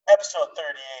episode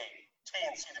 38,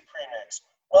 T&C The Premix.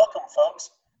 Welcome,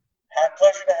 folks.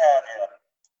 Pleasure to have you.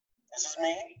 This is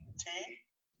me, T.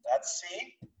 That's C.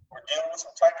 We're dealing with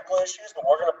some technical issues, but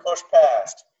we're going to push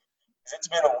past. Because it's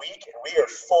been a week, and we are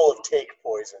full of take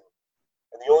poison.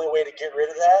 And the only way to get rid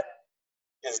of that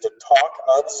is to talk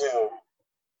on Zoom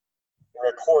and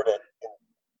record it and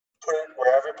put it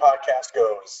where every podcast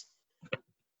goes.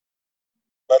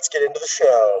 Let's get into the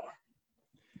show.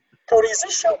 Cody, is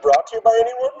this show brought to you by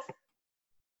anyone?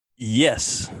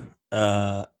 Yes.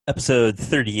 Episode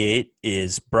 38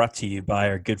 is brought to you by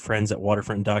our good friends at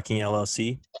Waterfront Docking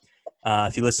LLC.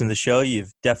 If you listen to the show,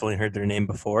 you've definitely heard their name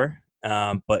before.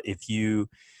 But if you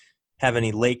have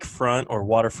any lakefront or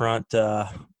waterfront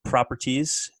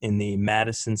properties in the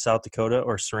Madison, South Dakota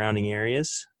or surrounding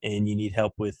areas, and you need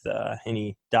help with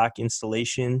any dock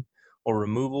installation or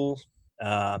removal,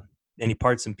 any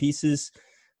parts and pieces,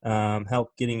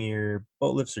 help getting your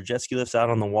boat lifts or jet ski lifts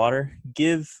out on the water,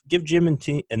 give Jim and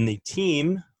the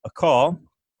team a call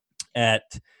at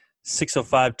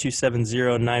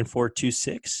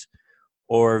 605-270-9426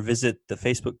 or visit the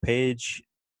Facebook page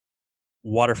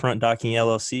Waterfront Docking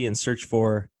LLC and search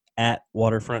for at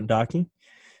Waterfront Docking.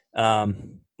 Like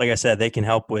I said, they can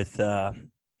help with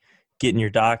getting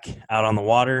your dock out on the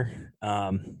water.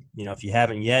 If you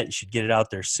haven't yet, you should get it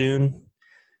out there soon.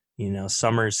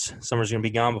 Summer's going to be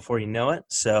gone before you know it.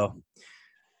 So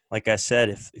like I said,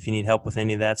 if you need help with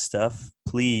any of that stuff,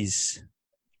 please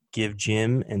give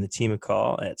Jim and the team a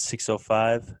call at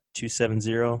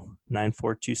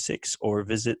 605-270-9426 or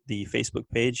visit the Facebook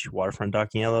page, Waterfront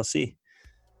Docking LLC.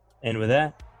 And with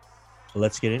that,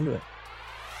 let's get into it.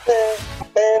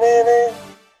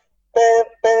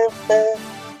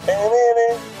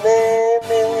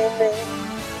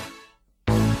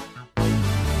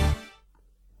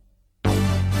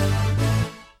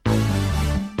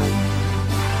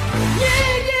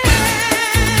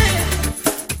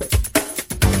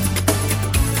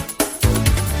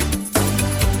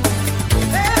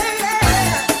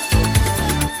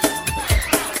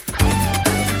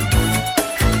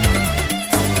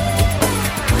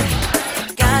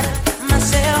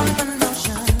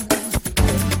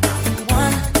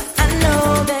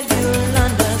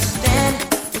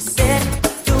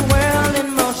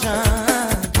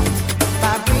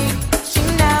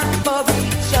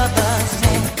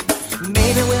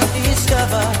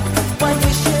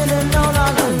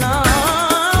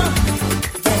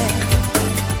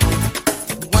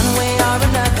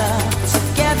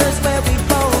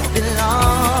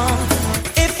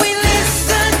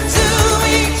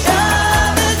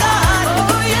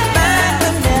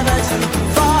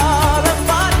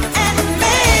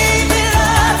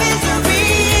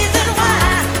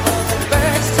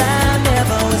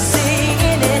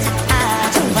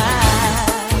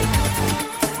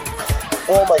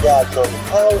 Oh my God, Cody,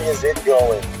 how is it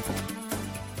going?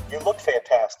 You look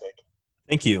fantastic.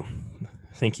 Thank you.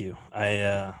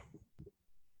 I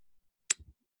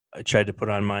tried to put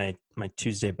on my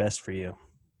Tuesday best for you.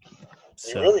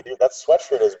 So. You really do. That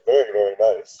sweatshirt is very, very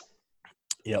nice.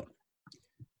 Yep.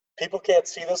 People can't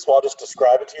see this, so I'll just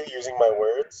describe it to you using my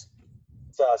words.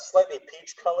 It's slightly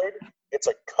peach colored. It's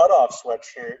a cutoff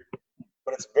sweatshirt,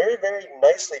 but it's very, very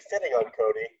nicely fitting on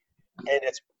Cody, and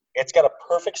it's got a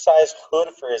perfect size hood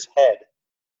for his head.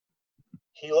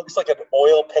 He looks like an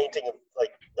oil painting of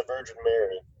like the Virgin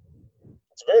Mary.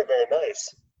 It's very, very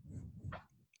nice.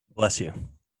 Bless you.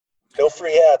 No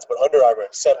free ads, but Under Armour,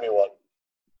 send me one.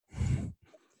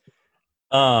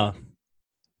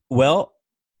 Well,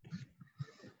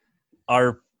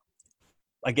 I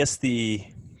guess the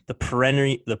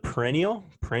perennial, is that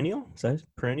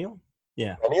perennial?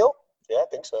 Yeah. Perennial? Yeah, I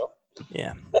think so.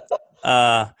 Yeah.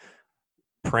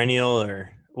 Perennial, or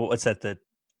what's that?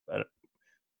 I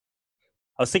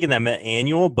was thinking that meant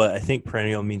annual, but I think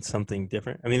perennial means something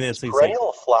different. I mean, it's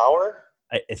perennial a flower?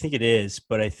 I think it is,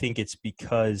 but I think it's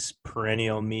because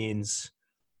perennial means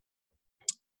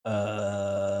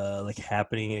like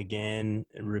happening again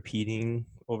and repeating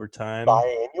over time.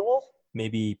 Biannual?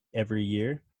 Maybe every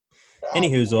year.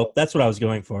 Anywho, that's what I was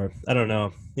going for. I don't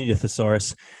know. Need a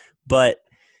thesaurus. But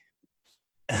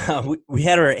we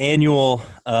had our annual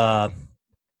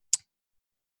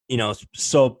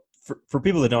so for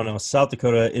people that don't know, South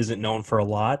Dakota isn't known for a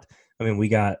lot. I mean, we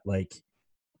got like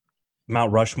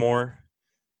Mount Rushmore,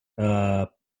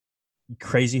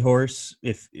 Crazy Horse.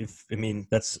 If I mean,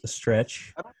 that's a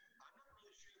stretch.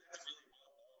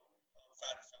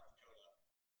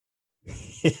 Yeah.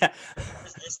 I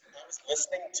was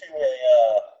listening to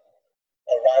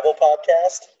a rival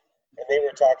podcast, and they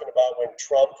were talking about when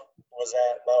Trump was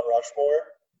at Mount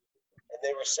Rushmore, and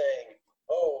they were saying,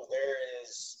 oh, there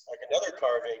is like another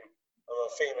carving of a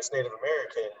famous Native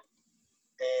American,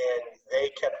 and they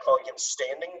kept calling him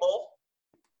Standing Bull.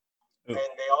 Ooh. And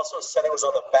they also said it was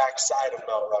on the back side of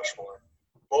Mount Rushmore.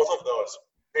 Both of those,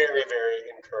 very, very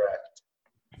incorrect.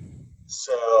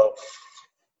 So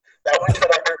that one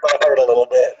kind of hurt my heart a little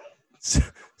bit.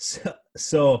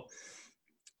 So,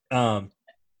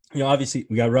 obviously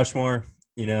we got Rushmore.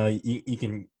 You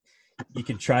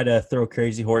can try to throw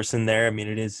Crazy Horse in there. I mean,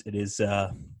 it is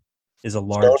a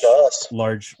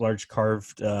large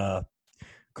carved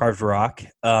rock.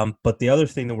 But the other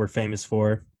thing that we're famous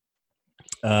for,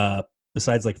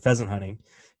 besides like pheasant hunting,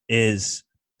 is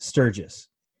Sturgis.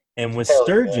 And with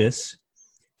Sturgis,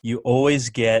 you always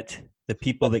get the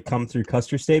people that come through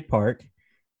Custer State Park,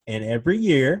 and every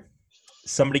year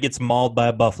somebody gets mauled by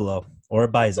a buffalo or a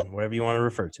bison, whatever you want to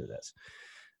refer to it as.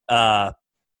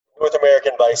 North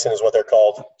American bison is what they're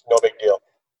called. No big deal.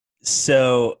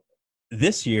 So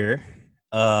this year,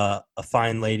 a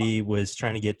fine lady was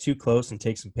trying to get too close and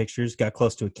take some pictures, got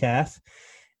close to a calf,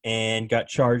 and got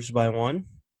charged by one.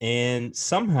 And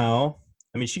somehow,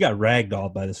 I mean, she got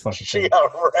ragdolled by this fucking thing. She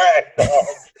got ragdolled.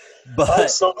 But I'm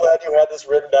so glad you had this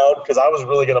written down, because I was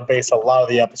really going to base a lot of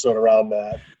the episode around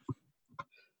that.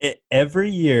 Every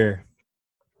year,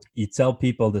 you tell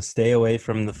people to stay away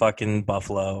from the fucking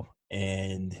buffalo,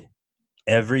 and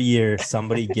every year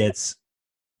somebody gets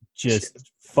just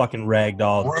fucking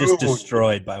ragdolled, just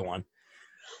destroyed by one.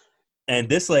 And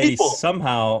this lady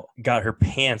somehow got her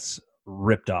pants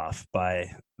ripped off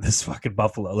by this fucking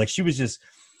buffalo. Like, she was just,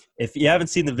 if you haven't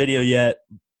seen the video yet,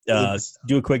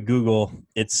 do a quick Google.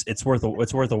 It's worth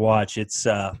a watch. It's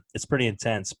pretty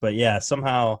intense. But yeah,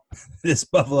 somehow this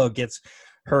buffalo gets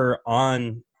her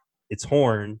on its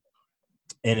horn,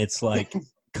 and it's like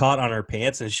caught on her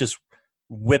pants, and it's just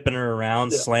whipping her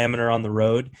around, slamming her on the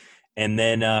road, and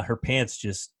then her pants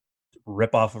just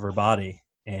rip off of her body,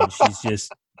 and she's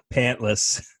just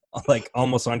pantless, like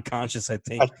almost unconscious, I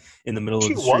think, in the middle of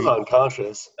the street. She was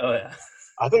unconscious. Oh yeah,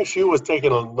 I think she was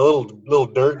taking a little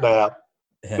dirt nap,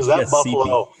 because that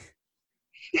buffalo,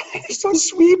 it's so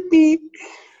sweepy.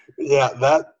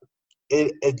 Yeah,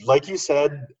 it like you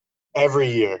said,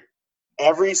 every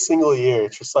single year,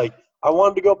 it's just like, I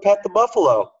wanted to go pet the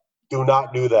buffalo. Do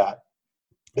not do that.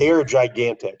 They are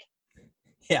gigantic.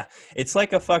 Yeah, it's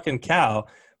like a fucking cow,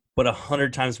 but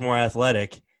 100 times more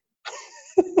athletic.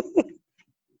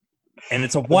 And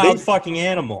it's a wild fucking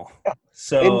animal.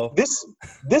 So and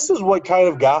this is what kind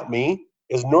of got me,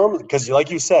 is normally, because like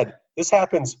you said, this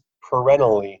happens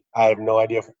perennially. I have no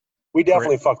idea. We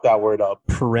definitely fucked that word up.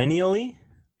 Perennially?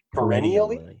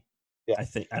 Yeah.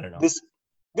 I don't know.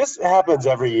 This happens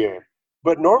every year.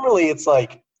 But normally it's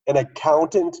like an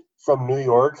accountant from New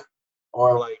York,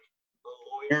 or like a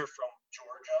lawyer from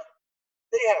Georgia.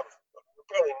 They have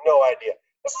really no idea.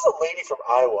 This is a lady from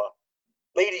Iowa.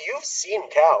 Lady, you've seen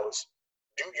cows.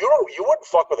 You wouldn't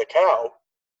fuck with a cow.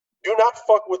 Do not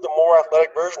fuck with the more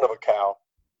athletic version of a cow.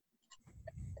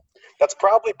 That's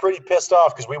probably pretty pissed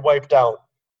off, because we wiped out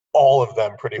all of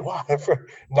them pretty well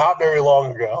not very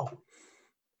long ago.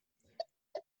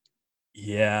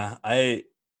 Yeah,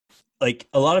 like,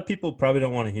 a lot of people probably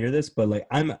don't want to hear this, but like,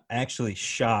 I'm actually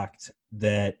shocked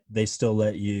that they still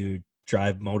let you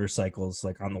drive motorcycles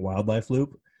like on the wildlife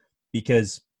loop,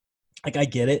 because like, I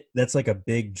get it. That's like a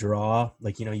big draw.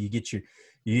 Like, you get your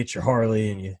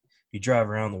Harley and you drive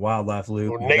around the wildlife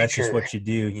loop. And that's just what you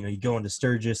do. You go into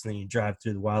Sturgis and then you drive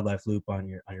through the wildlife loop on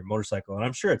your motorcycle. And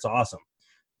I'm sure it's awesome,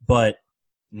 but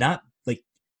not like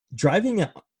driving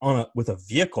with a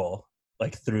vehicle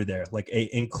like through there, like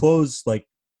a enclosed like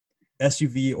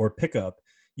SUV or pickup.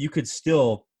 You could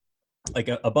still, like,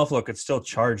 a buffalo could still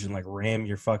charge and like ram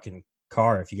your fucking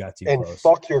car if you got too close. And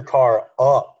fuck your car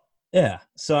up. Yeah.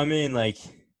 So I mean, like,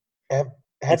 have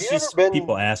it's you just ever been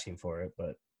people asking for it,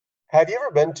 but have you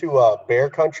ever been to Bear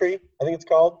Country? I think it's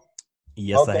called.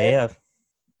 Yes, I have.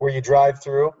 Where you drive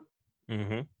through.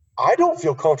 Mm-hmm. I don't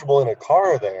feel comfortable in a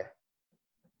car there.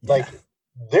 Like,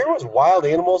 there was wild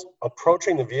animals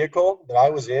approaching the vehicle that I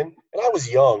was in, and I was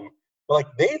young. But like,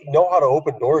 they know how to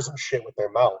open doors and shit with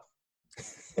their mouth.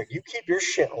 Like, you keep your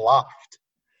shit locked.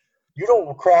 You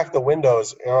don't crack the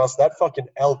windows, or else that fucking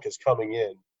elk is coming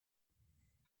in.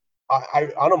 I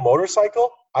on a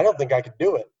motorcycle, I don't think I could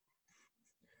do it.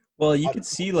 Well, you could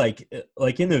see like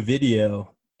in the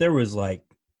video, there was like,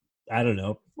 I don't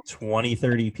know, 20,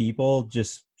 30 people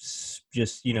just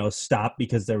stopped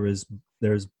because there's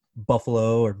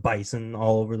buffalo or bison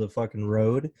all over the fucking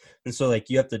road. And so like,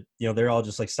 you have to, they're all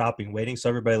just like stopping, waiting. So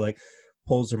everybody like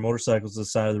pulls their motorcycles to the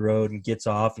side of the road and gets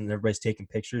off, and everybody's taking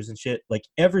pictures and shit. Like,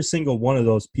 every single one of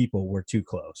those people were too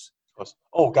close.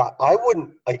 Oh God, I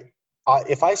wouldn't, like,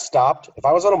 if I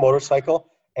was on a motorcycle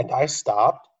and I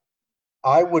stopped,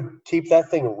 I would keep that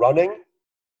thing running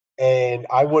and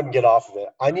I wouldn't get off of it.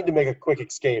 I need to make a quick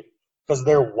escape because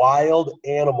they're wild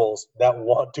animals that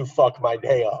want to fuck my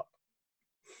day up.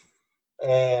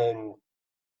 And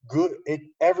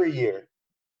every year,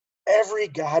 every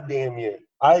goddamn year,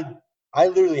 I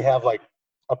literally have like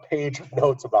a page of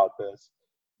notes about this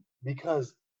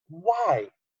because why?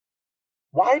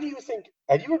 Why do you think?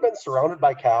 Have you ever been surrounded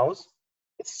by cows?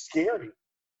 It's scary.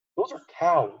 Those are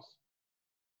cows.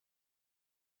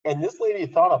 And this lady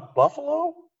thought a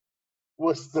buffalo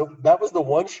was the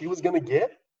one she was gonna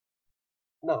get?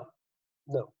 No,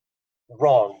 no,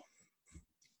 wrong.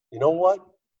 You know what?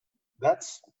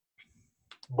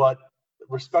 But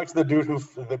respect to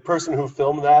the person who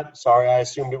filmed that. Sorry, I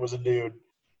assumed it was a dude.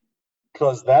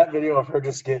 Because that video of her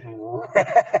just getting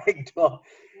ragged up,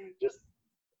 just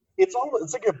it's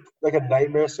like a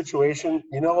nightmare situation.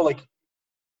 You know, like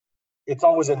it's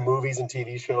always in movies and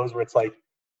TV shows where it's like,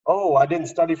 oh, I didn't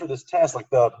study for this test. Like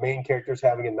the main character's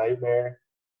having a nightmare.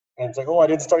 And it's like, oh, I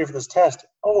didn't study for this test.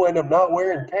 Oh, and I'm not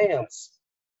wearing pants.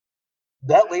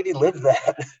 That lady lived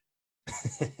that.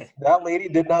 That lady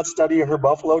did not study her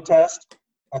buffalo test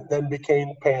and then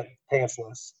became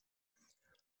pantsless.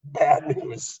 Bad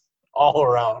news all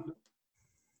around.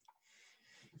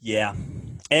 Yeah.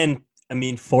 And I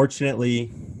mean,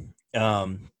 fortunately,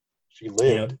 she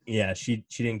lived. She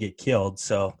didn't get killed.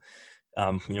 So,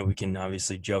 we can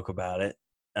obviously joke about it.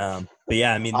 But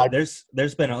yeah, I mean,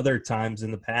 there's been other times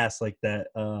in the past like that,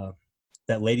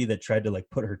 that lady that tried to like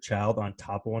put her child on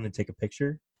top of one and take a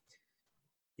picture.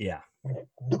 Yeah.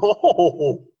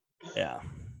 No. Yeah.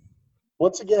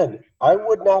 Once again, I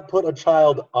would not put a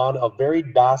child on a very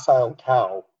docile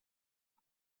cow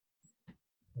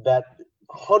that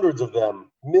hundreds of them,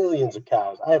 millions of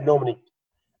cows. I have no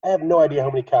idea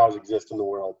how many cows exist in the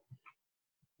world.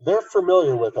 They're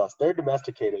familiar with us. They're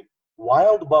domesticated.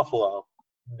 Wild buffalo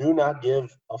do not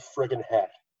give a friggin'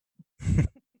 heck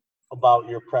about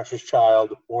your precious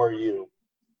child or you.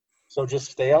 So just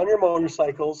stay on your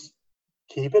motorcycles,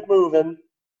 keep it moving,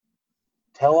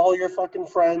 tell all your fucking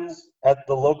friends at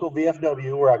the local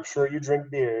VFW, where I'm sure you drink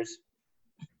beers,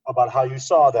 about how you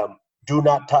saw them. Do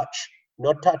not touch.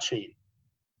 No touchy.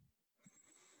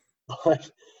 But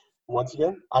once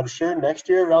again, I'm sure next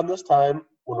year around this time,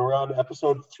 when we're on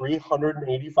episode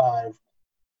 385,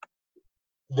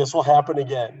 this will happen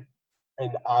again,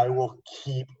 and I will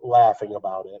keep laughing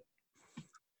about it.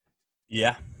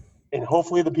 Yeah. And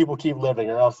hopefully the people keep living,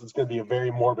 or else it's going to be a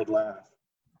very morbid laugh.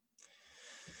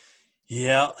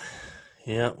 Yeah.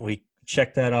 Yeah. We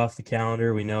checked that off the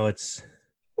calendar. We know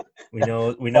we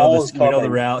know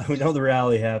the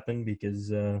rally happened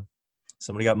because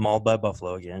somebody got mauled by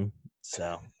buffalo again.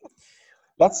 So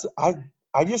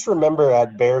I just remember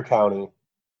at Bear County,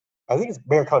 I think it's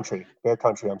Bear Country.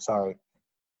 I'm sorry.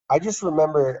 I just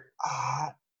remember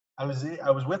I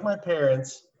was with my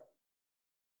parents.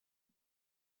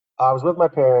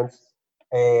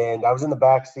 And I was in the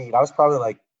back seat. I was probably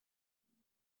like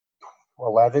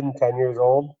 11, 10 years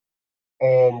old.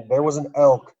 And there was an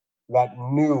elk that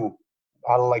knew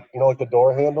how to, like the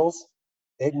door handles.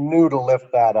 It knew to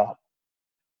lift that up.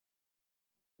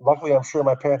 Luckily, I'm sure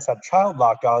my parents had child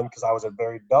lock on because I was a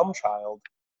very dumb child.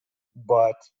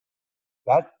 But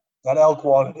that elk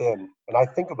wanted in. And I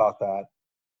think about that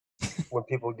when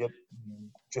people get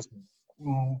just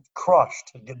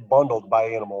crushed, get bundled by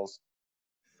animals.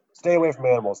 Stay away from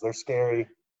animals. They're scary.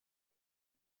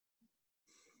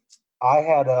 I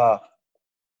had a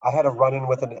run-in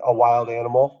with a wild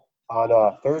animal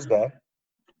on Thursday.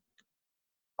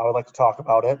 I would like to talk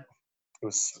about it. It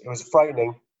was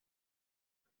frightening.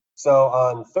 So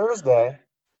on Thursday,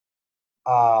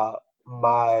 at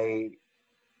my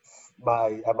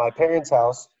parents'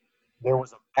 house, there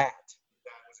was a bat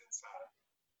that was inside.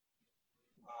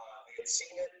 They had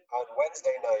seen it on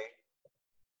Wednesday night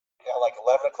at like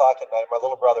 11 o'clock at night. My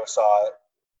little brother saw it,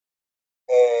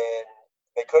 and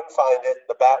they couldn't find it.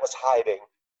 The bat was hiding.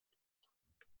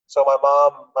 So my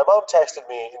mom texted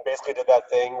me and basically did that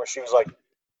thing where she was like,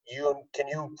 can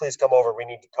you please come over? We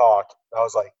need to talk. And I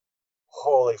was like,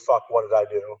 holy fuck, what did I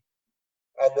do?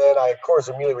 And then I, of course,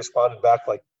 immediately responded back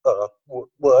like,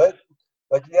 what?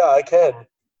 Like, yeah, I can.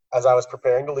 As I was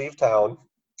preparing to leave town,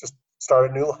 just start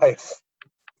a new life.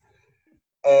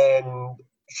 And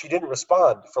she didn't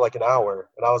respond for like an hour.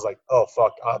 And I was like, oh,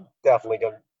 fuck,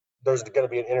 there's going to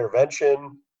be an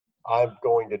intervention. I'm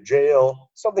going to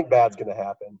jail. Something bad's going to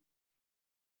happen.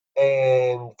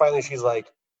 And finally she's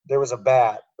like, there was a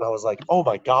bat. And I was like, oh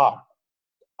my God,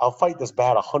 I'll fight this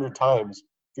bat 100 times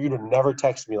for you to never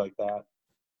text me like that.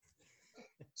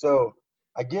 So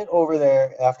I get over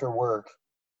there after work,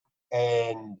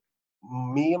 and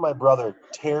me and my brother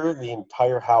tear the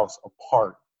entire house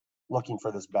apart looking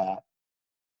for this bat.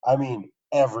 I mean,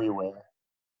 everywhere.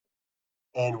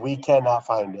 And we cannot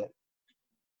find it.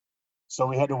 So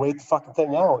we had to wait the fucking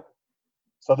thing out.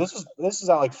 So this is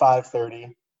at like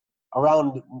 5:30.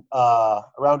 Around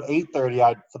 8:30,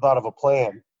 I thought of a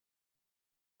plan.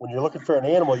 When you're looking for an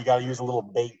animal, you got to use a little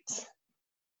bait.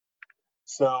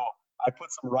 So I put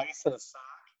some rice in a sock,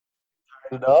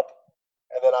 tied it up,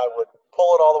 and then I would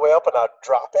pull it all the way up and I'd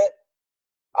drop it.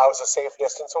 I was a safe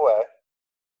distance away.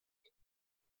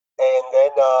 And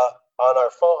then on my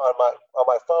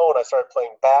phone, I started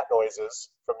playing bat noises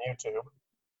from YouTube.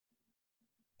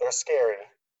 They're scary.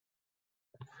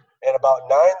 And about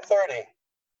 9:30,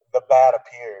 the bat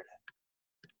appeared.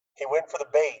 He went for the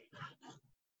bait,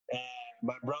 and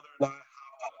my brother and I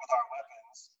hopped up with our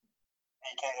weapons,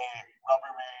 aka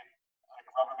Rubbermaid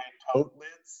tote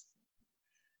lids,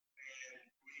 and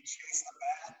we chased the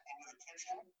bat into the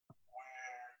kitchen,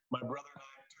 where my brother and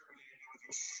I terminated with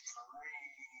extreme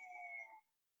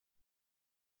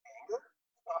anger.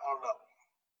 I don't know.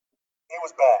 It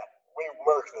was bad. We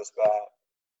murked this bat,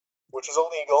 which is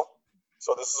illegal.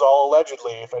 So this is all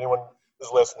allegedly, if anyone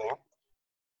is listening.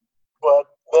 But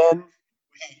then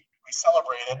we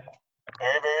celebrated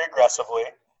very, very aggressively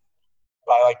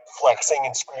by like flexing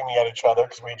and screaming at each other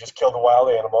because we just killed a wild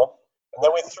animal. And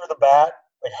then we threw the bat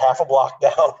like half a block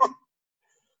down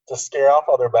to scare off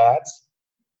other bats.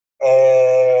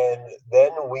 And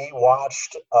then we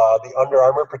watched the Under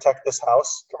Armour Protect This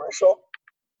House commercial.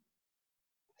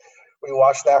 We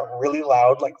watched that really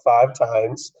loud, like 5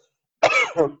 times.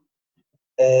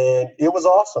 And it was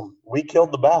awesome. We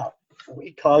killed the bat.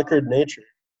 We conquered nature.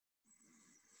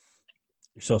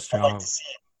 You're so strong.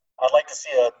 I'd like to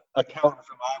see a accountant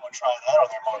from Iowa try that on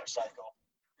their motorcycle.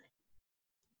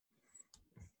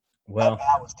 Well,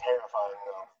 that was terrifying,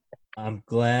 though.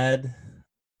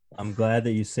 I'm glad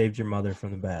that you saved your mother from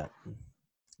the bat.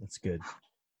 That's good.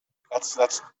 That's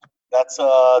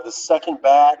the second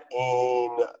bat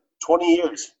in 20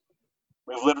 years.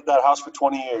 We've lived at that house for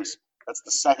 20 years. That's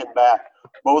the second bat.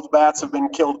 Both bats have been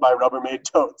killed by Rubbermaid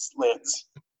totes lids.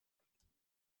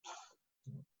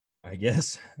 I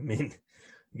guess. I mean,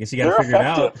 I guess you got to figure it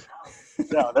out.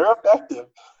 Yeah, they're effective.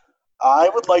 I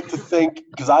would like to think,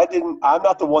 because I'm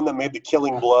not the one that made the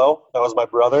killing blow. That was my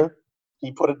brother.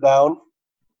 He put it down.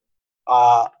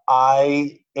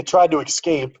 It tried to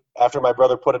escape after my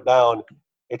brother put it down.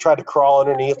 It tried to crawl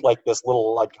underneath like this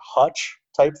little like hutch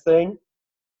type thing.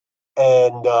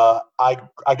 And I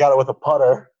got it with a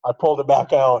putter. I pulled it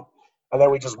back out, and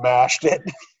then we just mashed it.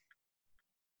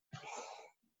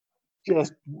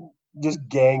 just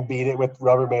gang beat it with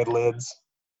Rubbermaid lids.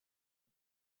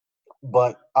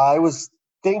 But I was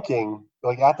thinking,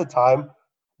 like at the time, I'm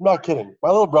not kidding. My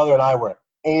little brother and I were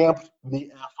amped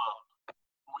the F up.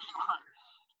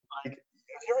 Like,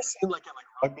 have you ever seen like in like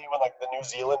rugby when like the New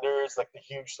Zealanders, like the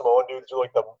huge Samoan dudes do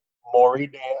like the Maori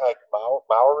dance, like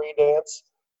Maori dance,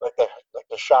 like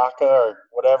the shaka or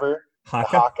whatever,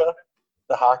 Haka?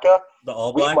 the haka. The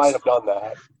All Blacks? We might have done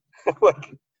that.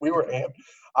 Like we were amped.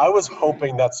 I was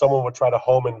hoping that someone would try to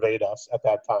home invade us at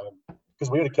that time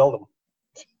because we would have killed them.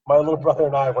 My little brother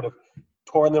and I would have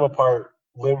torn them apart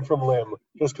limb from limb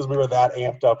just because we were that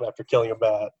amped up after killing a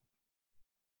bat.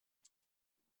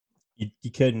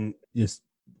 You couldn't just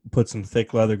put some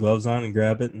thick leather gloves on and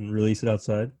grab it and release it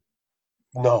outside?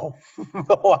 No.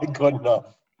 No, I couldn't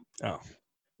have. Oh.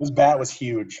 This bat was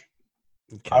huge.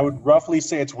 Okay. I would roughly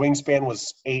say its wingspan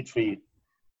was 8 feet.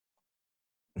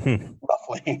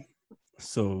 Roughly.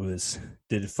 So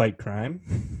did it fight crime?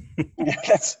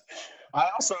 Yes. I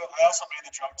also made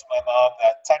the joke to my mom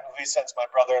that technically since my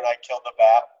brother and I killed the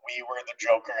bat, we were the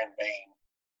Joker and Bane.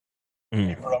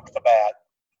 We broke the bat.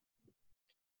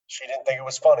 She didn't think it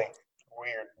was funny.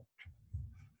 Weird.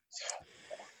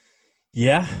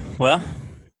 Yeah, well,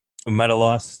 we might have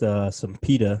lost some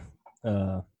PETA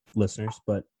listeners,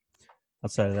 but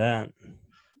outside of that,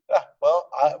 yeah, well,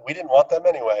 we didn't want them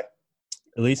anyway.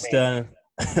 At least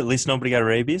nobody got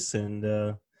rabies,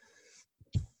 and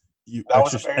you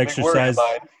exercise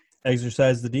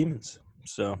the demons.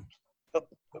 So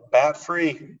bat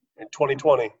free in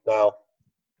 2020 now.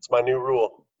 It's my new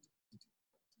rule.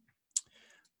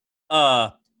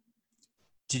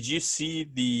 Did you see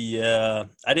the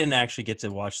I didn't actually get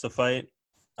to watch the fight,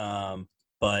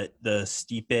 but the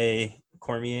Stipe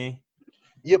Cormier?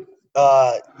 Yep.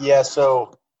 Yeah,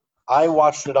 so I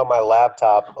watched it on my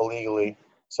laptop illegally.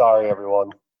 Sorry,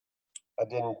 everyone. I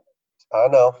know.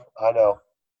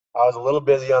 I was a little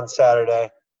busy on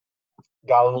Saturday.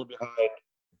 Got a little behind.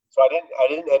 So I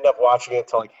didn't end up watching it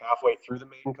until like halfway through the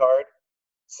main card.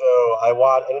 So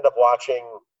ended up watching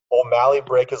O'Malley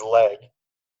break his leg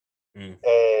Mm.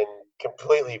 and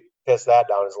completely pissed that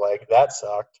down his leg. That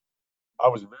sucked. I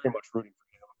was very much rooting for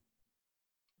him.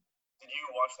 Did you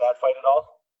watch that fight at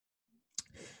all?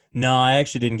 No, I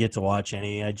actually didn't get to watch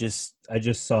any. I just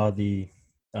saw the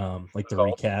like the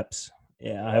Results? recaps.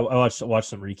 Yeah, I watched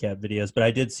some recap videos, but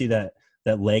I did see that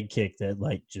leg kick that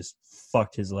like just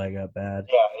fucked his leg up bad.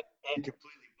 Yeah, it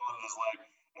completely blew his leg.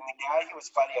 And the guy he was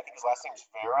fighting, I think his last name is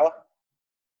Vera,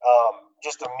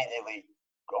 just immediately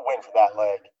went for that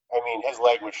leg. I mean, his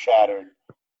leg was shattered.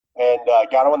 And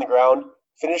got him on the ground,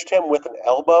 finished him with an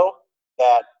elbow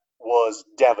that was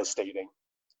devastating.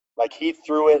 Like he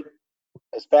threw it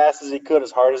as fast as he could,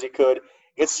 as hard as he could.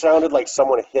 It sounded like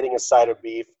someone hitting a side of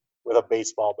beef with a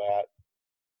baseball bat.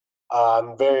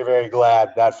 I'm very, very glad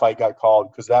that fight got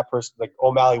called because that person, like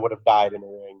O'Malley, would have died in the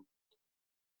ring.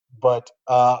 But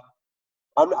I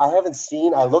haven't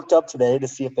seen. I looked up today to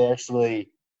see if they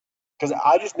actually, because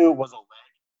I just knew it was a leg.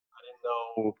 I didn't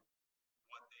know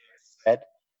what they had said,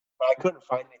 but I couldn't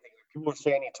find anything. People were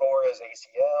saying he tore his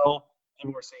ACL.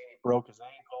 People were saying he broke his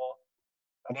ankle.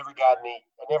 I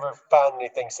never found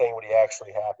anything saying what he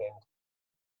actually happened.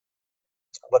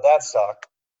 But that sucked.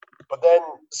 But then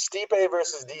Stipe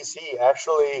versus DC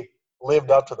actually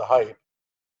lived up to the hype.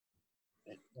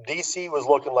 DC was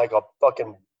looking like a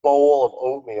fucking bowl of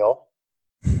oatmeal,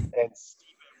 and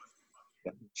Stipe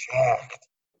was jacked.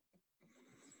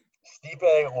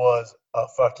 Stipe was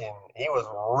he was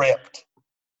ripped.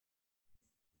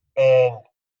 And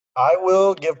I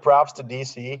will give props to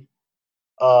DC.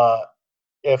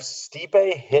 If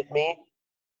Stipe hit me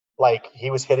like he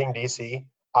was hitting DC,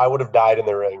 I would have died in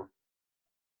the ring.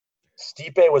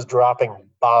 Stipe was dropping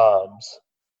bombs.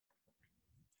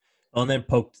 Oh, and then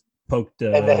poked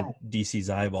And then, DC's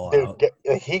eyeball dude, out.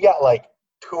 he got like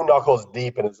 2 knuckles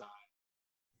deep in his eye.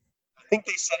 I think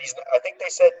they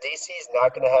said DC's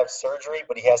not going to have surgery,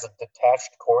 but he has a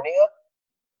detached cornea.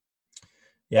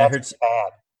 Yeah, That's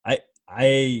bad.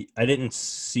 I didn't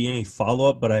see any follow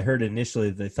up, but I heard initially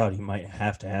they thought he might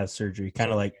have to have surgery,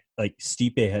 kind of like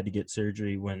Stipe had to get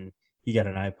surgery when he got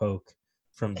an eye poke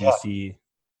from Yeah, DC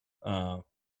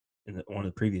in one of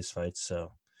the previous fights.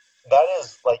 So that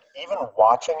is like even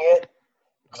watching it.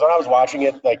 Because when I was watching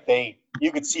it, like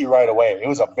you could see right away it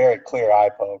was a very clear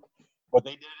eye poke, but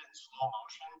they did it in slow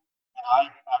motion, and I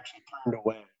actually turned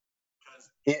away because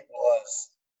it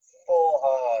was full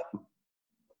on.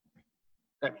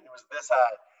 I mean, it was this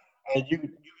high, and you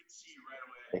could see right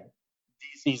away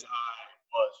DC's eye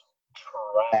was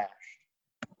trashed,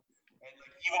 and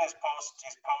like even his post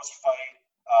fight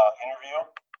interview,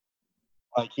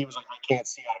 like he was like, I can't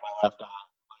see out of my left eye,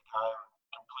 like I'm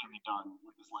completely done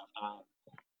with this left eye.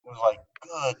 It was like,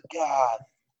 good God.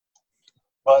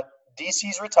 But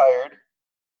DC's retired.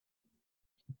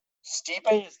 Stipe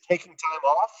is taking time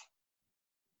off,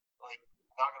 like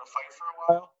not going to fight for a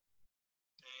while.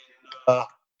 And a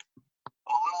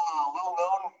little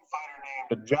known fighter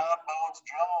named John Bones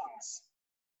Jones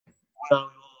went on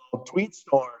a little tweet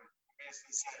storm.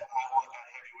 Basically said, I want that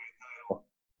heavyweight title.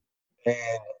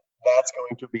 And that's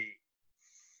going to be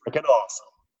freaking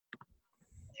awesome.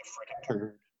 You freaking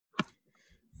turd.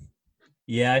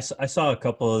 yeah, I saw a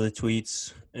couple of the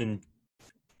tweets, and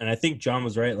I think John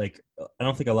was right. Like, I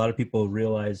don't think a lot of people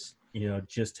realize,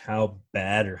 just how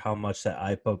bad or how much that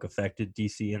eye poke affected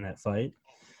DC in that fight.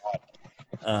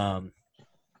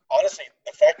 Honestly,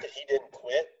 the fact that he didn't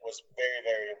quit was very,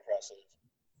 very impressive.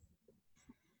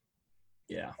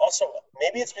 Yeah. Also,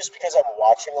 maybe it's just because I'm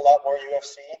watching a lot more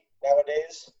UFC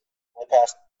nowadays in the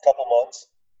past couple months.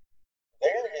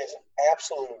 There is an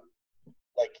absolute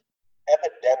like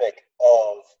epidemic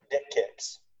of dick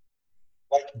kicks.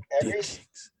 Like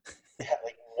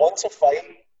like once a fight,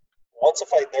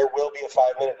 there will be a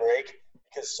 5 minute break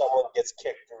because someone gets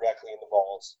kicked directly in the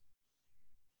balls.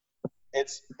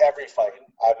 It's every fight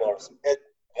I've noticed.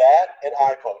 That and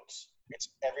eye pokes. It's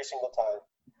every single time.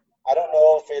 I don't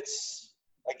know if it's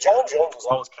like John Jones was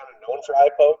always kind of known for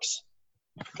eye pokes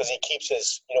because he keeps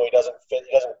his, he doesn't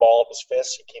ball up his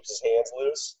fists. He keeps his hands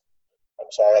loose.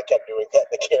 I'm sorry, I kept doing that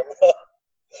in the camera.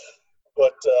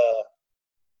 But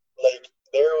like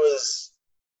there was,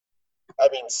 I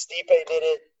mean, Stipe did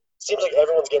it. Seems like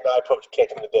everyone's getting eye poked,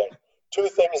 kicked in the dick. Two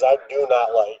things I do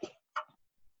not like.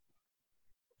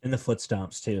 And the foot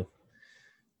stomps too.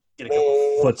 Get a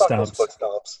couple foot stomps. Foot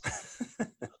stomps.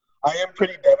 I am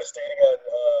pretty devastating on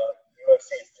UFC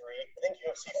 3. I think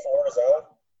UFC 4 is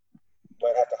out.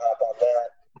 Might have to hop on that.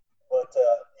 But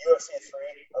UFC 3,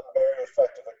 I'm very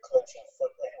effective at clinching foot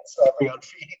and stomping on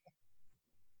feet.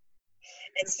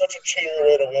 It's such a cheater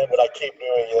way to win, but I keep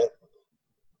doing it.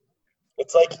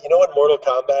 It's like, in Mortal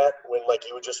Kombat, when like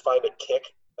you would just find a kick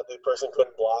that the person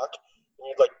couldn't block, and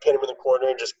you'd like pin them in the corner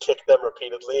and just kick them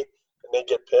repeatedly, and they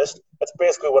get pissed. That's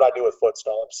basically what I do with foot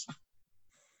stomps.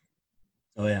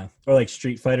 Oh yeah, or like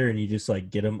Street Fighter, and you just like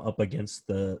get them up against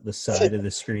the side of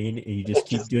the screen, and you just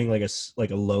keep doing like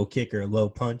a low kick or a low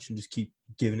punch, and just keep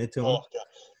giving it to them. Oh god,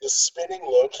 the spinning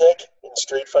low kick in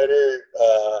Street Fighter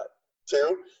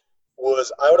 2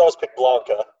 was, I would always pick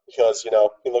Blanca because he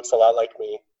looks a lot like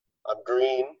me. I'm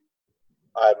green.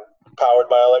 I'm powered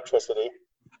by electricity.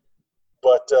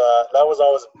 But that was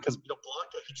always because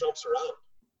Blanca, he jumps around.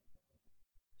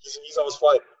 He's always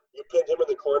flying. You pin him in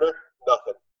the corner,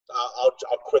 nothing. I'll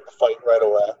quit the fight right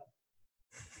away.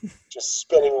 Just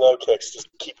spinning low kicks, just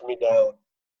keeping me down.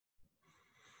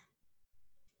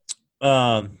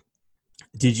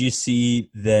 Did you see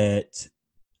that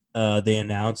they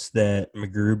announced that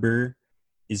MacGruber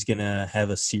is gonna have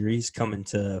a series coming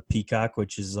to Peacock,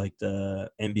 which is like the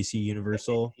NBC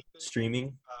Universal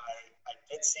streaming? I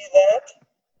did see that.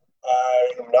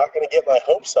 I'm not gonna get my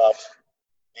hopes up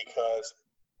because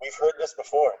we've heard this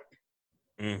before.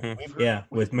 Mm-hmm. Yeah,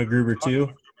 with MacGruber 2.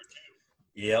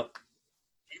 Yep.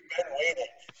 We've been waiting.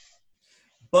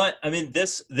 But I mean,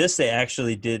 this they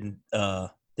actually did.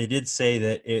 They did say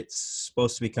that it's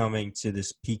supposed to be coming to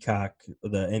this Peacock,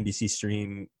 the NBC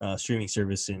streaming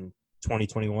service in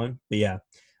 2021. But yeah,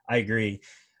 I agree.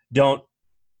 Don't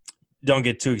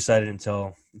get too excited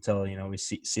until we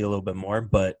see a little bit more.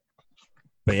 But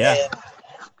yeah.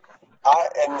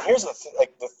 And here's the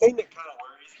thing that kind of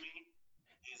worries me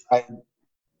is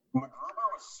MacGruber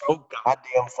was so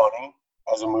goddamn funny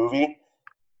as a movie.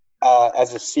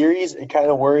 As a series, it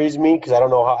kind of worries me because I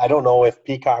don't know if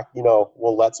Peacock,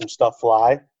 will let some stuff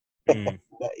fly.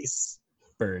 Nice.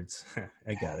 Birds.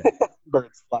 I got it.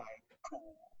 Birds fly.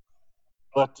 Cool.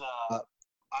 But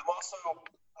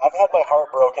I've had my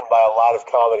heart broken by a lot of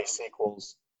comedy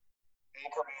sequels.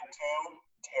 Anchorman 2,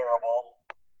 terrible.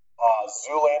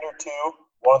 Zoolander 2,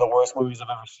 one of the worst movies I've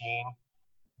ever seen.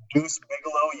 Deuce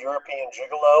Bigalow, European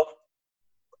Gigolo,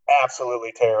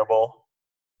 absolutely terrible.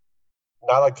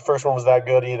 Not like the first one was that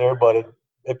good either, but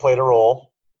it played a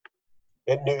role.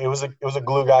 It was a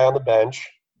glue guy on the bench.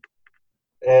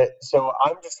 So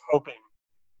I'm just hoping.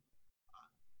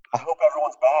 I hope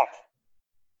everyone's back.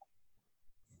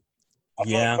 I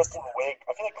feel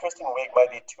like Kristen Wiig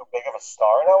might be too big of a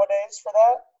star nowadays for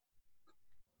that.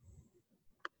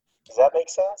 Does that make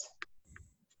sense?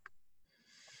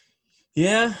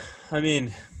 Yeah, I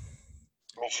mean,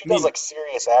 she does like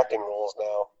serious acting roles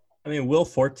now. I mean, Will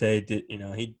Forte did.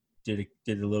 He did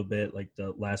a little bit like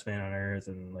The Last Man on Earth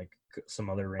and like some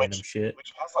other random shit.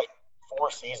 Which has like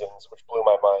 4 seasons, which blew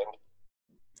my mind.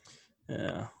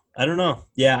 Yeah, I don't know.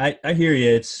 Yeah, I hear you.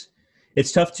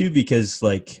 It's tough too because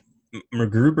like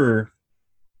MacGruber,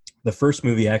 the first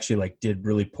movie actually like did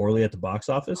really poorly at the box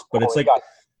office, but it's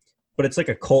like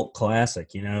a cult classic.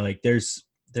 Like there's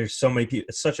so many people.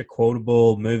 It's such a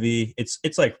quotable movie.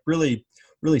 It's like really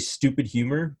stupid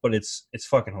humor, but it's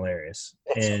fucking hilarious.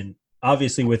 And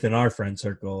obviously within our friend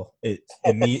circle, it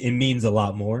means a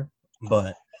lot more.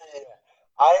 But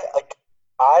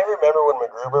I remember when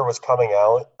MacGruber was coming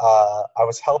out, I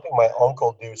was helping my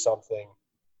uncle do something,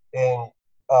 and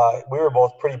we were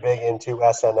both pretty big into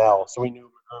SNL, so we knew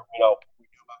about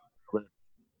MacGruber.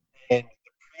 And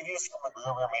the previews for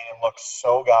MacGruber made him look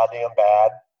so goddamn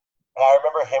bad. And I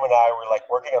remember him and I were like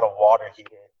working on a water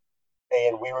heater,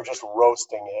 and we were just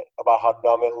roasting it about how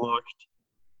dumb it looked.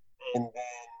 And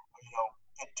then,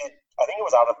 it did. I think it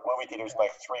was out of movie theaters in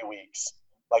like 3 weeks.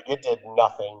 Like it did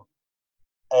nothing.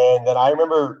 And then I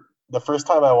remember the first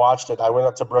time I watched it, I went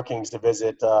up to Brookings to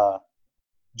visit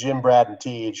Jim, Brad, and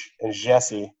Tej and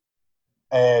Jesse.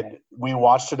 And we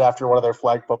watched it after one of their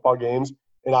flag football games,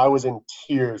 and I was in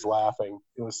tears laughing.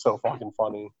 It was so fucking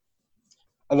funny.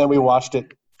 And then we watched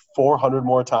it 400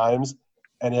 more times,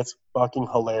 and it's fucking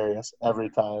hilarious every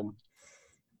time.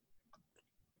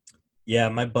 Yeah,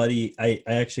 my buddy, I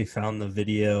actually found the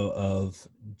video of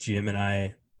Jim and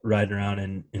I riding around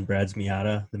in Brad's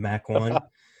Miata, the Mac 1,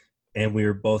 and we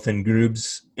were both in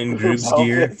Groob's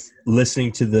gear,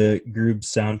 listening to the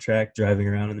Groob's soundtrack, driving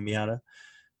around in the Miata.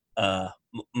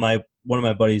 One of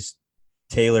my buddies,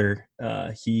 Taylor,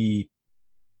 he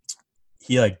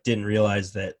like didn't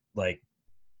realize that like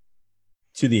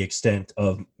to the extent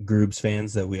of Groob's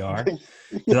fans that we are.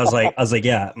 Because I was like,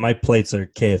 yeah, my plates are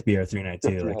KFBR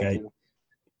 392.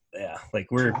 Like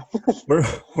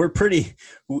we're pretty.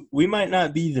 We might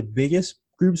not be the biggest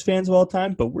Groob's fans of all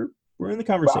time, but we're in the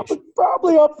conversation.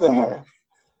 Probably up there.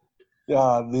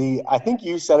 I think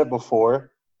you said it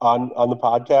before on the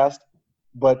podcast.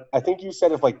 but I think you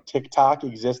said if like TikTok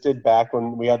existed back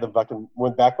when we had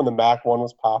when the Mac one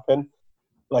was popping,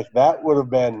 like that would have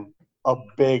been a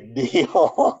big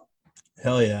deal.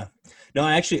 Hell yeah. No,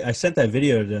 I sent that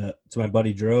video to my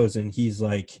buddy Droz, and he's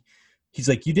like,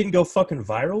 you didn't go fucking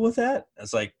viral with that? I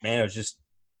was like, man,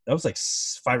 that was like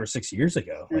 5 or 6 years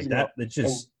ago. Years Like ago. that, it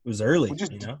just And it was early, we're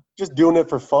you know? just doing it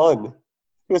for fun.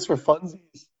 It was for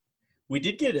funsies. We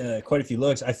did get quite a few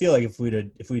looks. I feel like if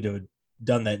we'd have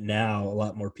done that now, a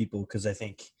lot more people, because I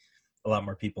think a lot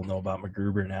more people know about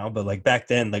MacGruber now. But like back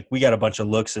then, like we got a bunch of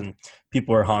looks and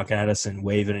people were honking at us and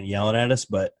waving and yelling at us.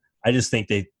 But I just think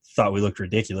they thought we looked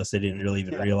ridiculous. They didn't really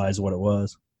even realize what it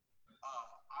was.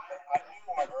 I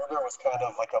knew my burger was kind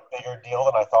of like a bigger deal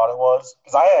than I thought it was,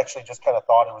 because I actually just kind of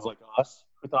thought it was like us.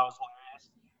 I thought it was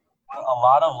hilarious. But a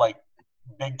lot of like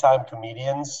big time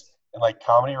comedians and like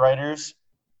comedy writers,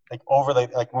 like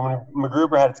like when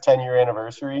MacGruber had its 10-year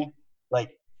anniversary,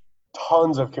 like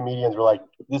tons of comedians were like,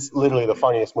 "This is literally the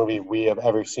funniest movie we have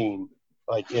ever seen.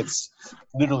 Like it's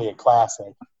literally a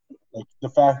classic. Like the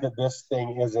fact that this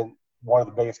thing isn't one of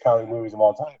the biggest comedy movies of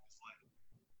all time is like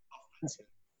offensive."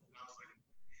 And I was like,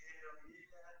 hell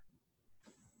yeah.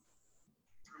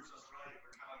 Proves us right.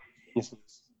 We're comedy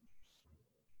geniuses.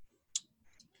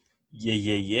 Yeah,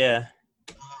 yeah, yeah.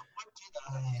 What did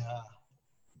I?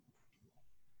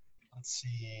 Let's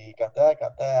see. Got that.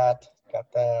 Got that.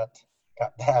 Got that.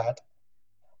 Got that.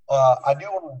 I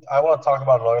want to talk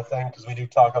about another thing, because we do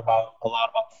talk about a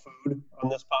lot about food on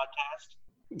this podcast.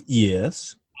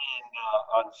 Yes.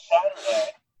 And on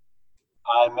Saturday,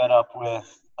 I met up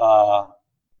with a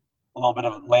little bit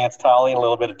of Lance Tolley and a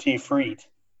little bit of T. Freet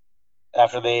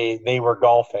after they were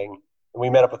golfing. And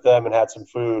we met up with them and had some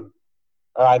food.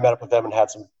 Or I met up with them and had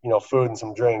some food and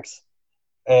some drinks.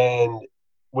 And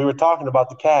we were talking about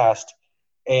the cast,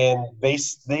 and they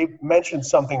mentioned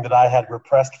something that I had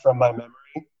repressed from my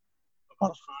memory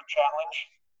about a food challenge.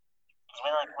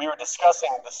 Because we were discussing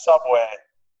the Subway,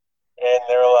 and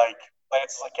they were like,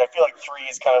 Lance is like, I feel like 3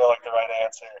 is kind of like the right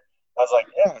answer. I was like,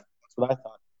 yeah, that's what I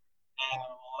thought. And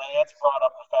Lance brought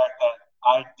up the fact that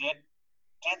I did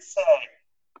say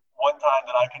one time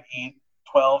that I could eat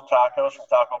 12 tacos from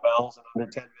Taco Bell's in under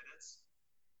 10 minutes.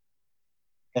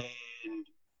 And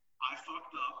I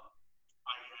fucked up.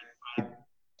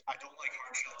 I don't like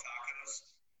hard shell tacos,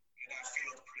 and I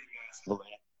failed pretty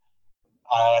massively.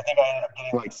 I think I ended up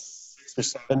getting like 6 or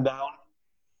 7 down,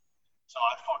 so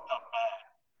I fucked up bad.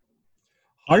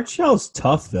 Hard shell's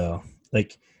tough though.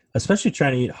 Like especially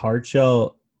trying to eat hard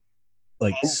shell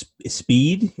like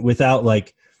speed without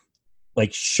like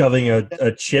shoving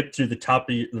a chip through the top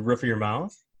of the roof of your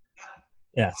mouth.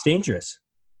 Yeah, it's dangerous.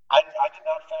 I did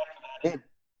not factor that in.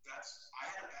 I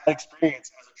had a bad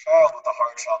experience as a child with a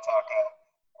hard shell taco,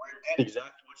 where it did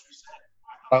exactly what you said.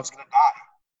 I thought I was going to die.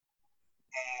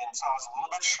 And so I was a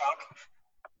little bit shook.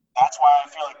 That's why I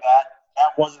feel like that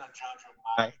wasn't a judge of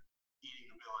my eating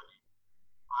ability.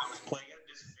 I was playing at a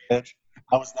disadvantage.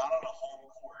 I was not on a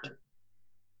home court.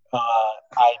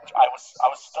 I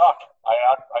was stuck. I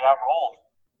got rolled.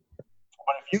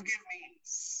 But if you give me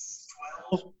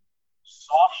 12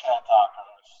 soft shell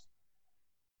tacos,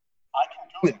 I can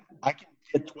do it. I can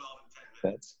get 12 in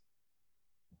 10 minutes.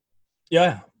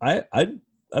 Yeah,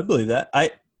 I believe that.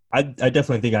 I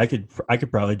definitely think I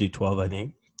could probably do 12. I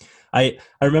think I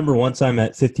remember one time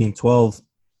at 15-12,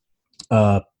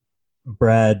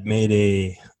 Brad made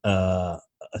a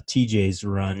TJ's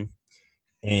run,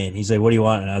 and he's like, "What do you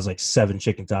want?" And I was like, 7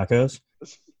 chicken tacos,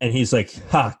 and he's like,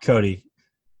 "Ha, Cody,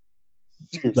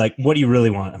 like, what do you really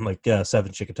want?" I'm like,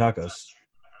 7 chicken tacos,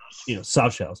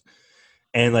 soft shells.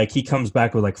 And like he comes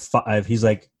back with like 5. He's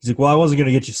like, well, I wasn't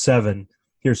gonna get you 7.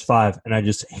 Here's 5, and I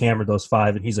just hammered those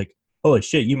 5. And he's like, holy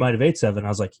shit, you might have ate 7. I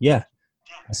was like, yeah,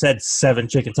 I said 7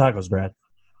 chicken tacos, Brad.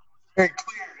 Very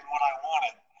clear in what I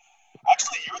wanted.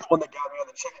 Actually, you're the one that got me on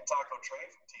the chicken taco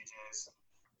train from TJ's.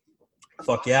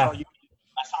 Fuck yeah. I saw you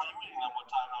eating them one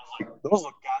time, and I was like, those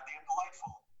look goddamn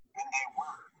delightful, and they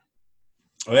were.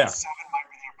 Oh yeah. 7 might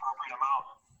be the appropriate amount.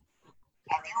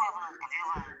 Have you ever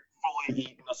fully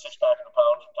eaten a 6-pack in a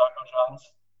pound from Taco John's?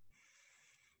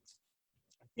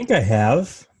 I think I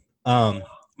have.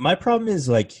 My problem is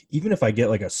like even if I get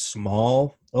like a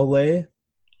small Olay,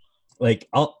 like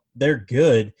they're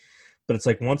good, but it's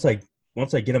like once I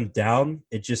get them down,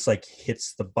 it just like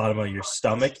hits the bottom of your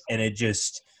stomach, and it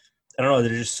just I don't know,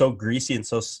 they're just so greasy and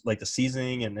so like the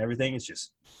seasoning and everything. It's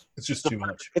just too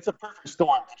much. It's a perfect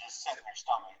storm to just sit in your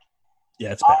stomach.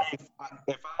 Yeah, it's bad.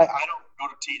 I don't go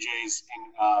to TJ's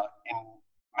in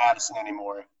Madison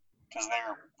anymore because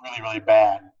they're really, really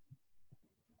bad.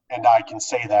 And I can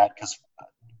say that because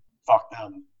fuck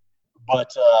them.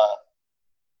 But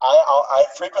I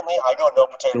frequently go no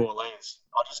potato olays.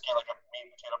 I'll just get like a meat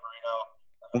and potato burrito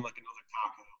and like another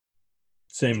taco.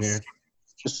 Same here.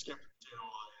 Just skip potato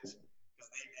olays because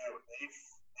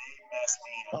they mess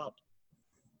me up.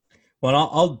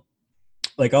 Well,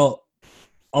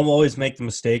 I'll always make the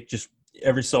mistake just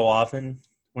every so often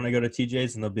when I go to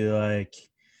TJ's, and they'll be like,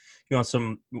 you want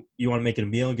to make it a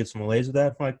meal and get some olays with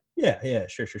that? I'm like, yeah,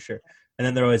 sure. And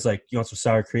then they're always like, you want some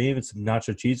sour cream and some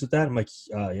nacho cheese with that? I'm like,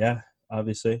 yeah,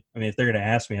 obviously. I mean, if they're going to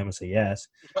ask me, I'm going to say yes.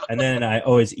 And then I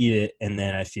always eat it, and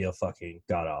then I feel fucking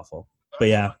god-awful. But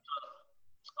yeah.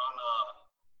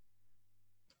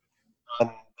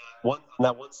 On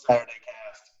that one Saturday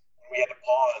cast, we had to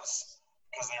pause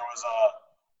because there was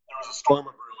a storm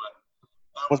of brewing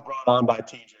that was brought on by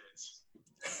TJ's.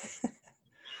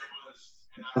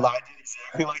 I did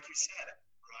exactly like you said.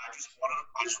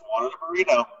 I just wanted a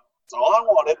burrito. That's all I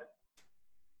wanted.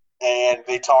 And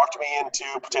they talked me into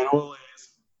potato olays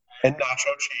and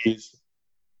nacho cheese.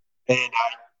 And I ate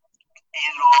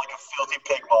it all like a filthy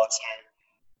pig monster.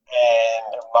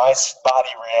 And my body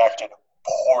reacted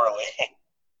poorly.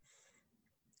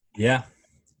 Yeah.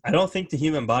 I don't think the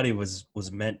human body was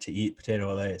meant to eat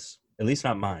potato olays. At least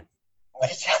not mine.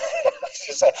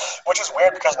 Which is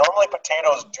weird because normally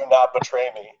potatoes do not betray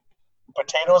me.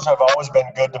 Potatoes have always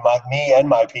been good to me and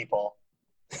my people.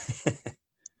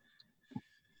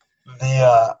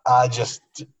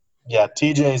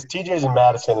 TJ's and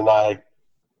Madison and I,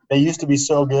 they used to be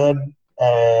so good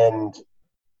and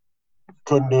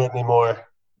couldn't do it anymore.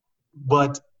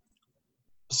 But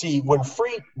see, when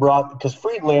because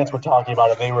Freed and Lance were talking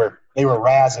about it, they were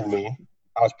razzing me.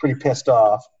 I was pretty pissed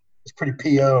off. I was pretty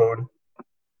PO'd.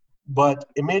 But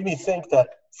it made me think that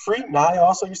Freed and I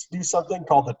also used to do something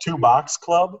called the 2-box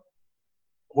club,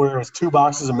 where it was 2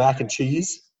 boxes of mac and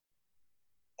cheese,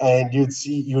 and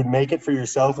you would make it for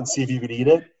yourself and see if you could eat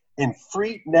it. And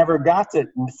Freed never got it.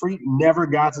 And Freed never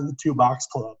got to the 2-box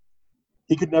club.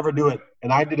 He could never do it,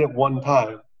 and I did it one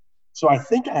time. So I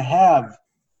think I have.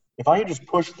 If I can just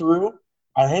push through,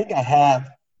 I think I have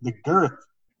the girth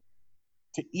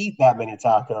to eat that many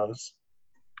tacos.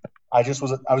 I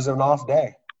was an off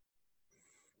day.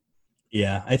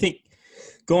 Yeah, I think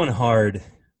going hard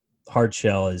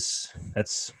shell that's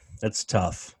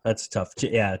tough. That's tough.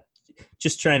 Yeah,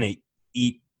 just trying to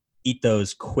eat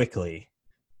those quickly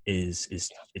is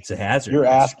it's a hazard. You're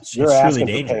asking truly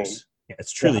dangerous. Yeah,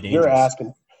 it's truly dangerous. You're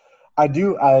asking.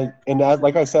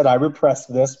 Like I said, I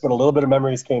repressed this, but a little bit of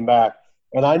memories came back,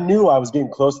 and I knew I was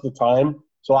getting close to the time,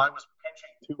 so I was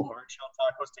pinching 2 hard shell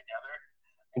tacos together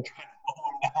and trying to pull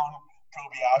them down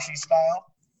Kobayashi style.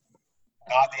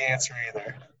 Not the answer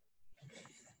either.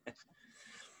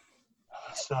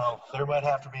 So there might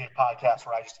have to be a podcast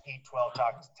where I just eat 12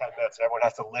 tacos in 10 minutes, and everyone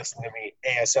has to listen to me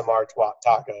ASMR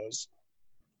tacos.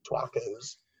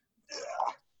 Tacos.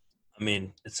 Yeah. I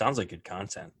mean, it sounds like good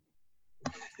content.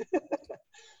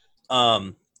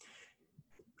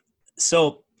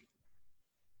 So,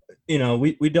 we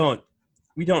don't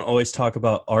always talk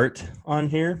about art on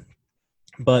here,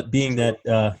 but being that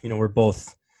we're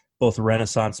both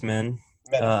Renaissance men.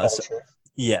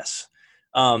 Yes.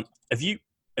 Have you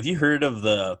heard of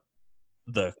the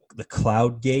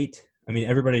Cloud Gate? I mean,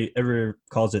 everybody ever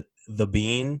calls it the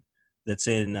Bean. That's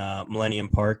in Millennium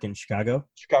Park in Chicago.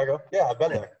 Yeah, I've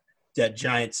been there. That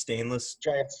giant stainless,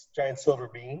 giant silver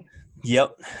bean.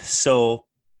 Yep. So,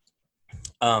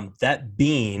 that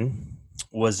bean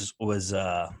was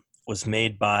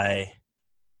made by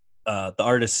the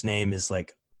artist's name is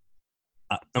like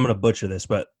I'm gonna butcher this,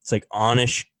 but it's like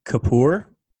Anish Kapoor.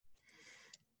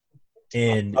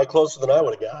 And closer than I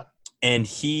would have got. And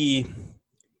he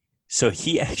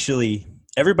actually,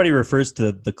 everybody refers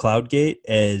to the Cloud Gate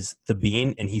as the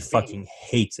Bean, and he fucking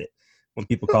hates it when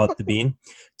people call it the Bean.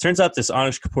 Turns out this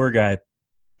Anish Kapoor guy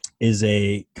is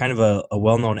a kind of a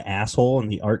well-known asshole in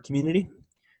the art community.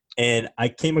 And I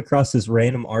came across this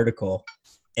random article,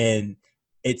 and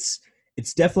it's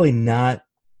definitely not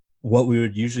what we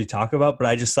would usually talk about, but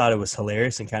I just thought it was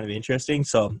hilarious and kind of interesting.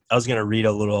 So I was going to read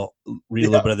a little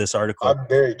bit of this article. I'm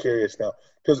very curious now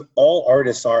because all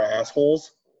artists are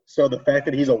assholes. So the fact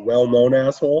that he's a well-known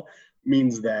asshole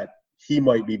means that he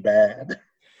might be bad.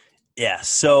 Yeah.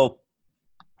 So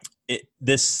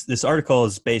this article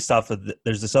is based off of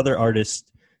there's this other artist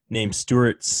named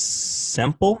Stuart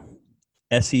Semple,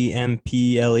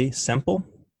 Semple.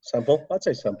 Semple? I'd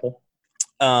say Semple.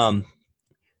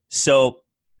 So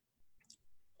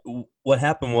what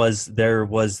happened was there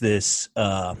was this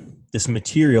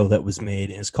material that was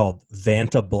made, and it's called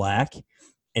Vanta Black,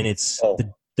 and it's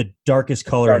the darkest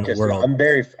color in the world.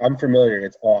 I'm familiar.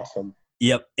 It's awesome.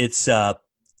 Yep, it's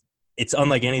it's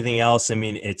unlike anything else. I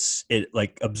mean, it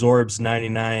like absorbs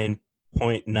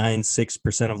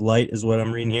 99.96% of light is what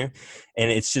I'm reading here. And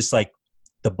it's just like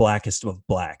the blackest of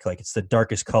black. Like it's the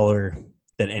darkest color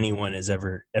that anyone has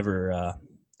ever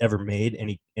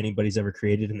made, anybody's ever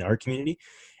created in the art community.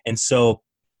 And so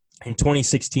in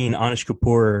 2016, Anish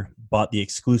Kapoor bought the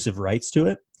exclusive rights to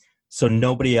it. So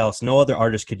nobody else, no other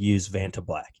artist could use Vanta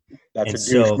Black. That's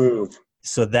And a douche move.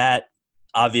 So that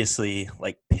obviously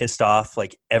like pissed off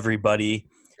like everybody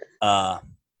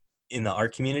in the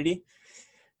art community.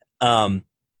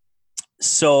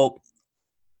 So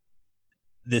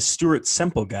this Stuart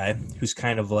Semple guy, who's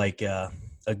kind of like a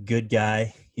good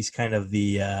guy, he's kind of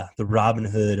the Robin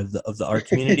Hood of the art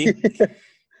community.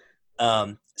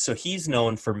 So he's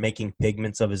known for making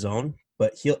pigments of his own,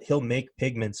 but he'll make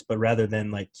pigments, but rather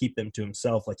than like keep them to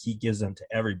himself, like he gives them to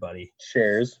everybody.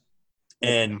 Shares.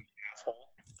 And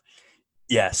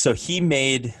yeah, so he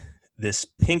made this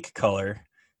pink color,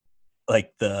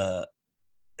 like and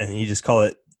he just call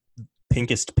it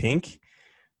pinkest pink.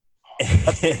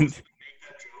 And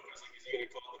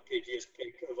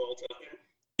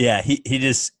yeah,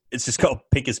 it's just called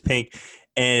pinkest pink.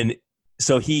 And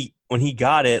so when he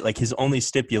got it, like his only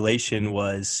stipulation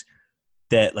was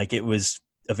that like it was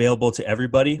available to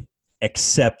everybody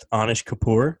except Anish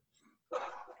Kapoor.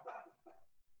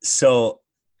 So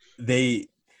they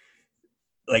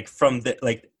like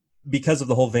because of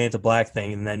the whole Vanta Black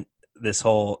thing, and then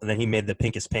then he made the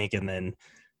pinkest pink, and then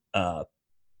the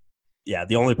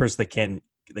only person that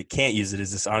can't use it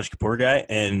is this Anish Kapoor guy,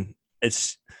 and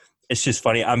it's just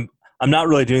funny. I'm not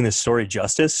really doing this story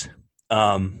justice.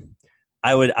 I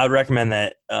would recommend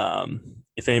that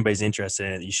if anybody's interested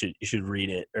in it, you should read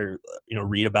it, or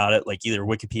read about it, like either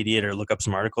Wikipedia it or look up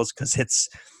some articles, because it's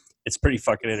pretty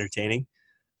fucking entertaining.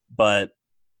 But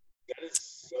that is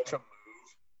such a move.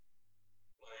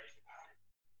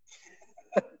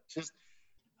 Like, just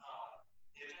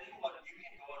if anyone, you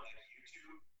can go on like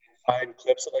YouTube and find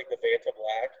clips of like the Vanta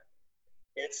Black.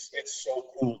 It's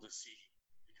so cool to see,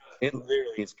 because it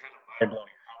literally is kind of mind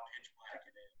blowing how pitch black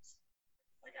it is.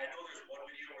 Like I know there's one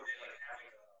video where they like have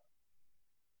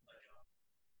like a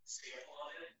sample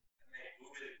on it, and they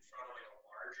move it in front of like a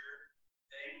larger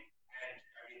thing, and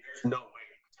I mean there's no way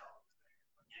you can tell it's there.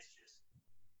 Like, it's just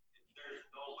there's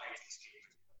no light escape.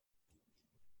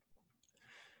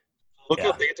 Look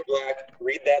up Vanta Black,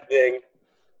 read that thing.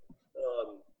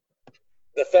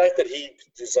 The fact that he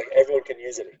just like everyone can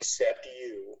use it except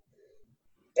you.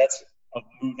 That's a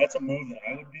move that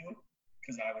I would do,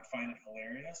 because I would find it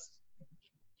hilarious.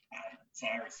 So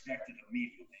I respect it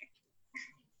immediately.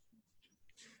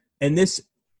 And this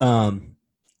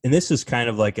is kind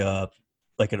of like an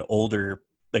older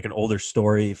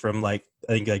story from like,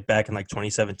 I think like back in like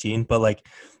 2017, but like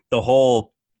the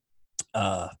whole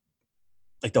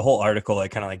article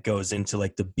like kind of like goes into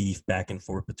like the beef back and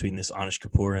forth between this Anish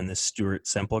Kapoor and this Stuart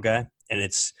Semple guy, and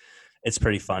it's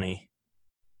pretty funny.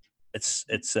 It's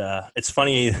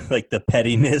funny, like the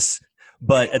pettiness,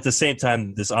 but at the same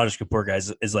time, this Anish Kapoor guy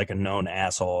is like a known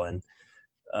asshole, and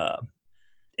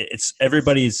it's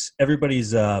everybody's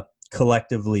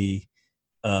collectively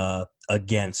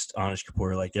against Anish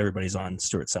Kapoor. Like everybody's on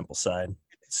Stuart Semple's side.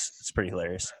 It's pretty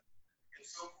hilarious.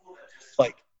 It's so cool that just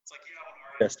like it's like you have an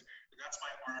artist, and that's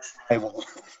my arch rival.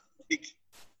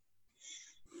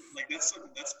 like that's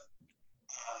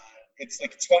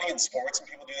it's funny in sports when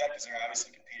people do that, because they're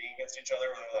obviously competing against each other.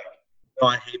 Where they're like, "Oh,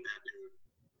 I hate that dude."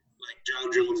 Like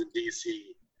John Jones and DC,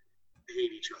 they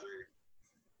hate each other.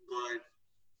 But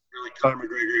or like Conor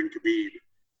McGregor and Khabib,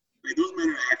 like those men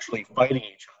are actually fighting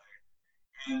each other.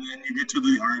 And then you get to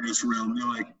the artist realm, they're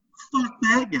like, "Fuck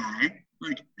that guy!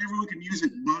 Like everyone can use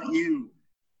it, but you."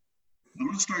 I'm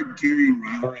gonna start carrying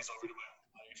rivalries over to my own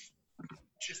life. I'm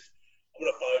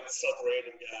gonna find some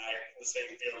random guy in the same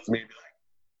field as me and be like,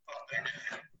 "Fuck that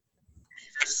guy." Me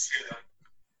versus him.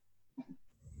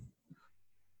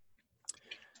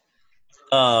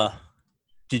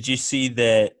 Did you see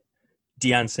that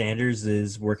Deion Sanders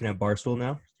is working at Barstool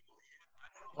now?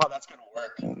 How that's gonna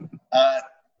work? I don't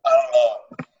know.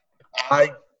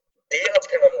 Deion's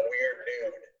kind of a weird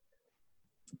dude.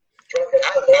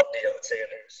 I love Deion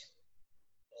Sanders.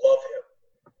 Love him.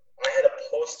 I had a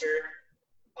poster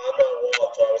on my wall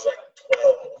until I was like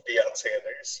 12 of Deion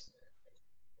Sanders.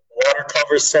 Water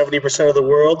covers 70% of the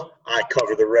world. I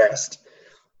cover the rest.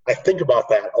 I think about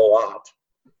that a lot.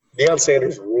 Deion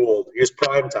Sanders ruled. He was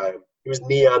prime time. He was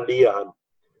neon Deion.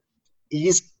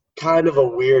 He's kind of a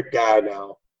weird guy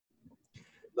now.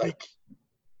 Like,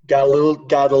 got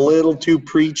a little too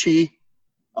preachy.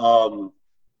 Got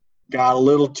a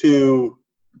little too.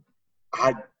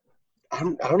 I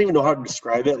don't even know how to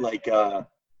describe it. Like,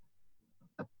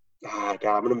 God,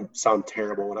 I'm gonna sound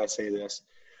terrible when I say this,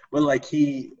 but like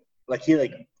he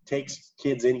takes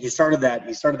kids in. He started that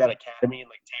academy in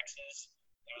like Texas.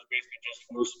 That was basically just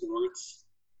for sports,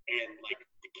 and like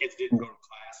the kids didn't go to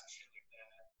class and shit like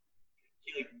that. He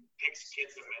like picks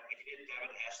kids that went like he did Devin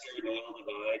Hester and Noel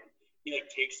Divine. He like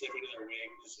takes them into their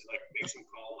wings and like makes them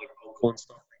call like uncle and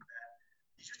stuff like that.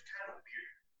 He's just kind of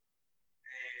weird.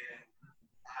 And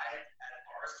at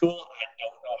our school, I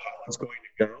don't know how it's going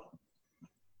to go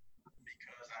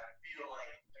because I feel like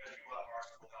there's people at our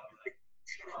school that'll be like,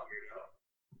 shut up, weirdo.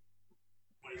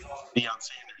 But he's also Deion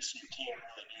Sanders, so you can't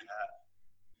really do that.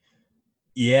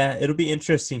 Yeah, it'll be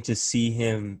interesting to see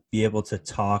him be able to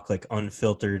talk like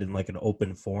unfiltered in like an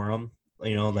open forum.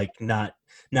 Like not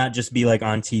just be like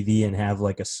on TV and have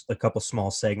like a couple small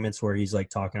segments where he's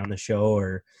like talking on the show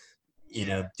or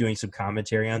doing some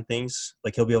commentary on things.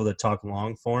 Like he'll be able to talk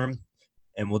long form,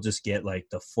 and we'll just get like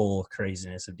the full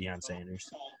craziness of Deion Sanders.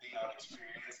 Full Deion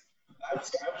experience. I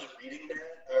was reading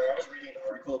that, or I was reading an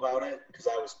article about it because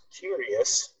I was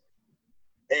curious,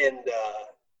 and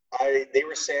they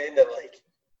were saying that like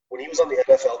when he was on the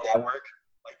NFL Network,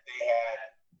 like they had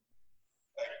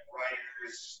like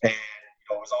writers and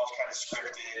it was all kind of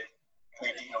scripted.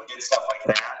 And they did stuff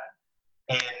like that.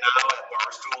 And now at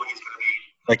Barstool, he's going to be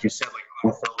like you said, like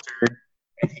unfiltered,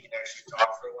 and he can actually talk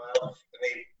for a while. And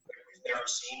we've never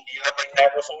seen Deion like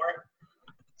that before,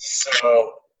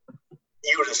 so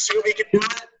you would assume he could do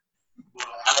it. But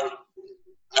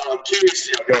I'm curious to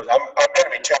see how it goes. I'm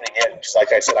going to be tuning in because,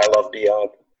 like I said, I love Deion.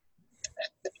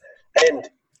 And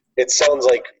it sounds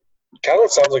like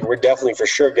we're definitely for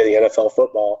sure getting NFL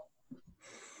football.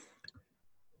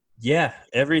 Yeah,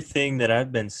 everything that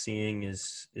I've been seeing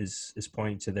is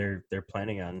pointing to they're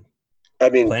planning on I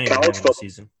mean, having a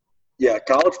season. Yeah,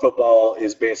 college football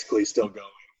is basically still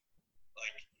going.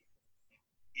 Like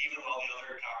even while the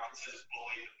other conferences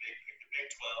bullied the Big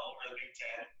 12 or the Big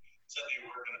 10 said they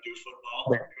weren't going to do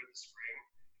football in the spring,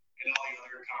 and all the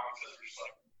other conferences were just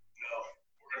like, no,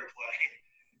 we're going to play.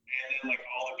 And then like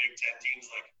all the Big 10 teams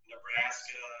like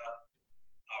Nebraska,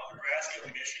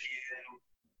 Michigan,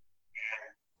 and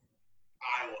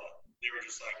Iowa, they were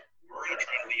just like, we're going to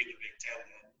try to lead the Big 10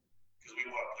 then because we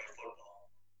want to play football.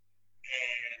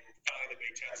 And finally, the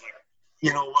Big Ten's like,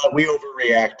 you know what? We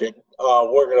overreacted.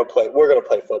 We're gonna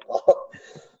play football.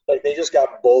 Like they just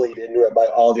got bullied into it by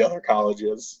all the other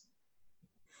colleges.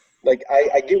 Like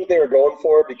I get what they were going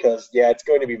for because it's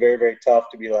going to be very very tough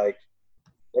to be like.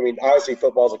 I mean, obviously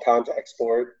football's a contact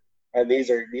sport, and these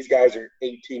guys are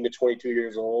 18 to 22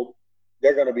 years old.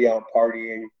 They're going to be out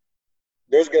partying.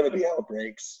 There's going to be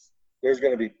outbreaks. There's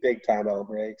going to be big time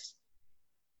outbreaks.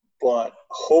 But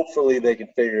hopefully they can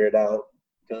figure it out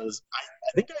because I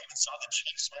think I even saw the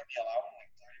Chiefs might be allowing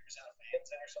like 30% of fans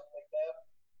in or something like that.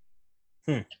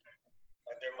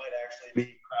 Like there might actually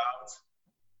be crowds,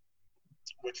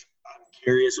 which I'm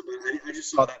curious about. I just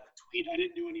saw that in the tweet. I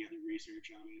didn't do any other research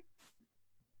on it.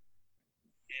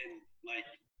 And like,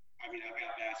 I mean, I've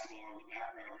got basketball in the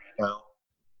background right now.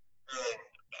 And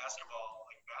basketball's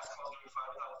doing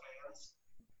fine without fans,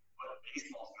 but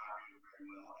baseball's not doing very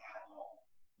well at all.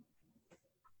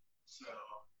 So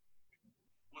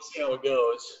we'll see how it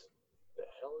goes. What the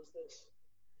hell is this?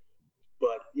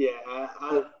 But yeah,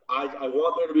 I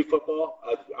want there to be football.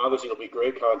 Obviously, it'll be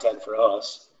great content for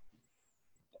us,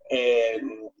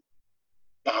 and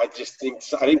I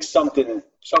think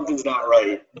something's not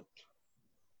right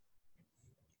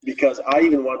because I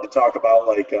even wanted to talk about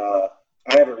like I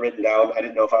have it written down. I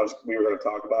didn't know if we were going to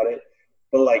talk about it,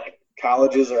 but like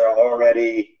colleges are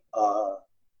already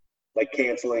like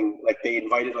canceling. Like they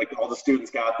invited like all the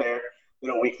students got there.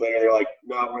 Then a week later, they're like,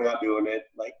 "No, we're not doing it.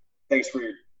 Like, thanks for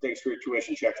your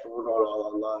tuition checks, but we're going all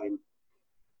online."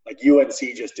 Like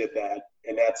UNC just did that,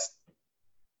 and that's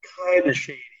kind of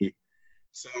shady.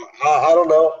 So I don't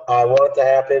know. I want it to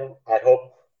happen. I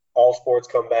hope all sports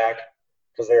come back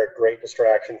because they're a great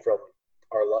distraction from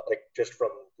just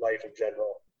from life in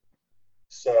general.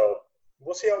 So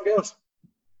we'll see how it goes.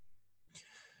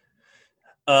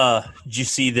 Did you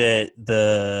see that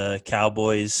the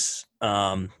Cowboys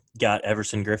got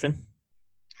Everson Griffin? I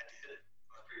did.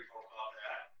 I was pretty pumped about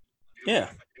that. Yeah.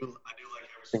 I do like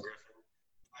Everson Griffin.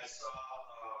 I saw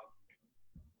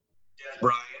Des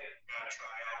Bryant got a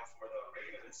tryout for the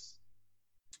Ravens.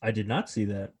 I did not see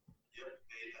that. Yep.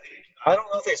 I don't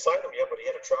know if they signed him yet, but he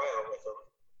had a tryout with them.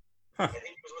 Huh. I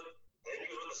think he was with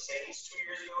the Saints 2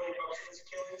 years ago when he ruptured his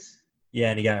Achilles. Yeah,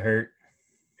 and he got hurt.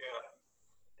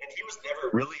 Yeah. And he was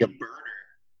never really a burner.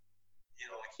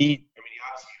 He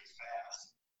obviously was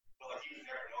fast, but he was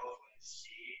never known for his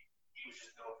speed. He was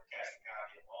just known for catching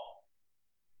the ball.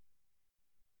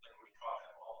 Like when he caught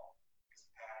that ball, it's a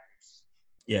pattern.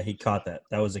 Yeah, he caught that.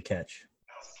 That was a catch.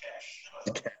 That was a catch. That was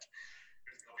a catch.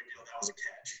 There's no big deal. That was a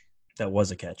catch. That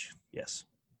was a catch. Yes.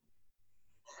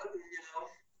 Well,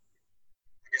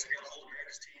 I guess we got to hold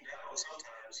America's team down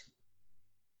sometimes.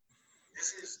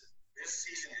 This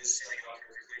season is setting up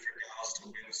perfectly for Dallas to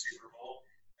win the Super Bowl,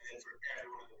 and then for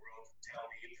everyone in the world to tell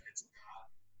me that it's not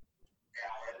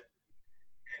valid,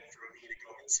 and for me to go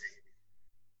insane.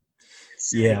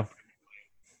 Yeah.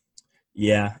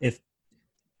 Yeah. If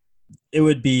it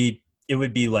would be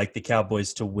like the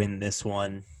Cowboys to win this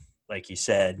one, like you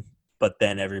said, but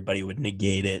then everybody would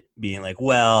negate it, being like,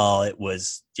 well, it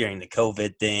was during the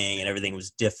COVID thing and everything was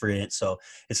different. So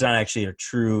it's not actually a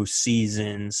true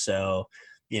season. So,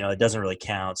 it doesn't really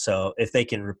count. So if they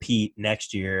can repeat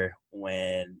next year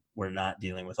when we're not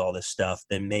dealing with all this stuff,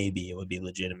 then maybe it would be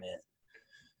legitimate.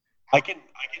 I can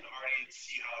already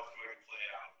see how it's going to play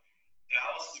out.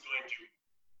 Dallas is going to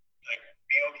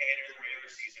be okay during the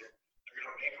regular season. They're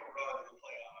going to make a run in the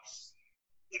playoffs.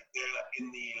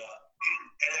 In the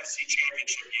NFC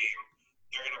Championship game,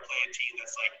 they're going to play a team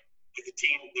that's the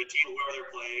team whoever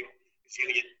they're playing is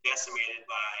going to get decimated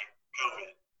by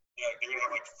COVID. They're going to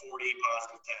have 40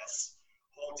 positive tests.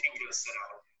 The whole team's going to sit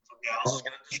out. So Dallas is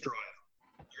going to destroy them.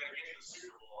 They're going to get to the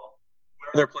Super Bowl.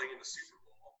 Whoever they're playing in the Super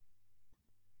Bowl.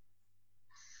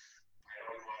 I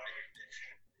don't even want to make a prediction.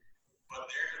 But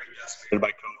they're going to be decimated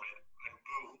by COVID. And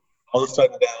boom. All of a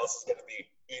sudden, Dallas is going to be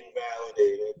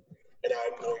invalidated. And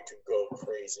I'm going to go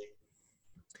crazy.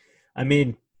 I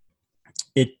mean,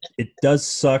 it does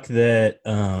suck that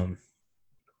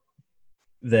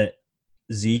that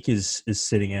Zeke is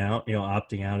sitting out,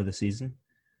 opting out of the season.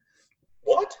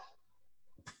 What?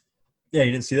 Yeah,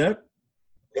 you didn't see that?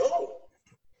 No.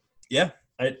 Yeah,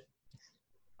 I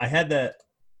had that.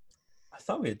 I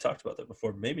thought we had talked about that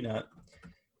before. Maybe not.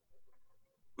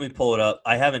 Let me pull it up.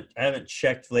 I haven't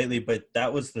checked lately, but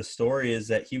that was the story, is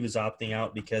that he was opting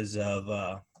out because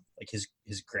of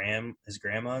his grandma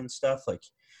and stuff. Like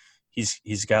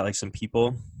he's got some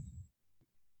people.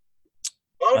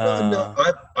 Oh no!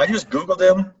 I just Googled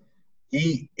him.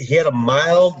 He had a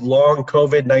mild, long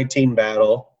COVID-19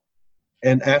 battle,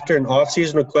 and after an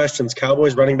offseason of questions,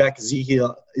 Cowboys running back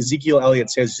Ezekiel Elliott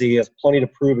says he has plenty to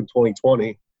prove in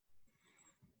 2020.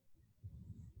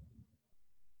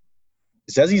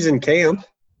 It says he's in camp.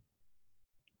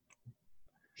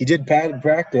 He did padded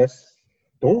practice.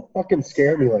 Don't fucking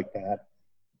scare me like that.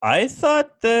 I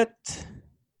thought that.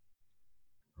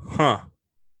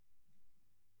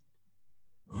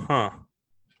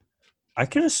 I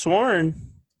could have sworn.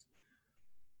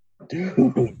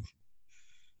 Dude.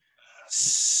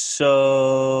 So.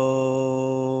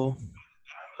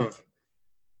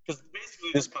 Because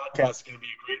basically this podcast is going to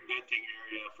be a great venting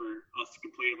area for us to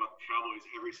complain about the Cowboys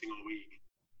every single week.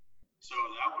 So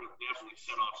that would have definitely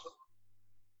set off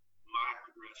my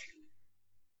progression.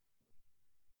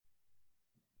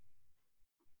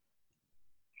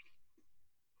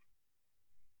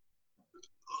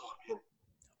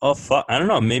 Oh fuck! I don't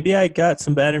know. Maybe I got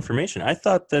some bad information. I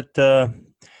thought that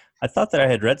I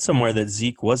had read somewhere that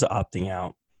Zeke was opting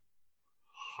out.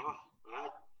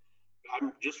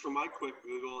 I'm just from my quick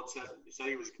Google. It said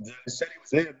he was in. It said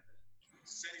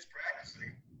he's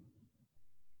practicing.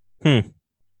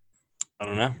 I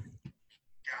don't know. God,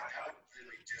 that would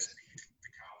really just be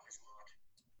the Cowboys' luck.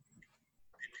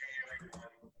 They pay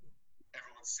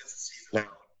everyone sits the season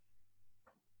out.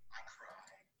 I cry.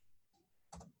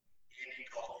 Andy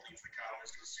Dalton leads the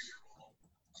Cowboys to a Super Bowl.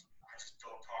 I just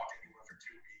don't talk to anyone for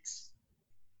 2 weeks.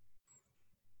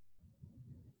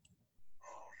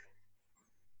 Oh man.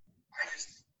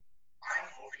 I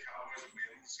hope the Cowboys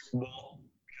win the Super Bowl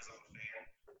because I'm a fan.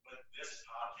 But this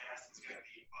podcast is going to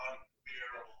be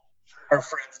unbearable for our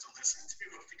friends to listen to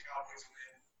if the Cowboys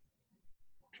win.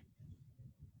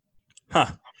 Huh.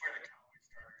 I'm wearing a Cowboys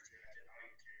starter jacket. I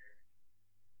don't care.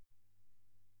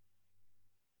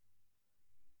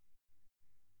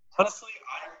 Honestly,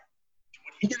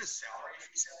 would he get a salary if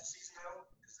he sat the season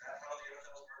out? Is that how the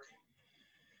NFL is working?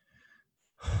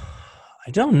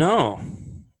 I don't know.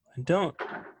 I'm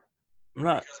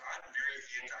not. Because I'm very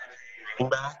anti-paying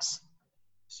running backs.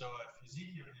 So if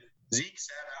Zeke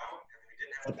sat out and we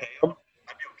didn't have to pay him,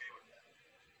 I'd be okay with that.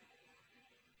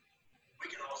 We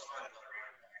can always find another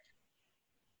running back.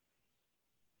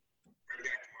 Bring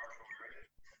back DeMarco Murray.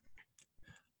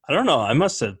 I don't know. I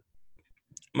must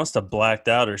have blacked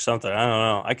out or something. I don't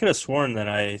know. I could have sworn that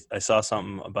I saw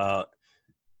something about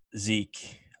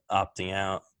Zeke opting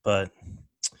out, but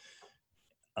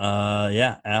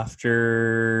yeah.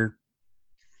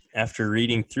 After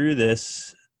reading through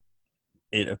this,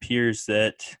 it appears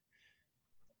that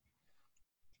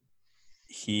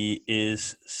he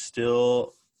is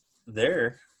still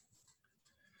there.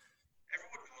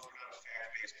 Everyone knows we're not a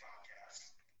fan-based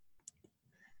podcast.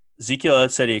 Ezekiel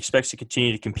Elliott said he expects to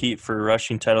continue to compete for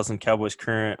rushing titles in Cowboys'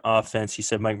 current offense. He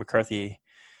said Mike McCarthy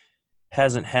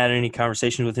hasn't had any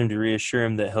conversations with him to reassure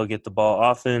him that he'll get the ball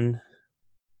often.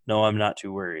 No, I'm not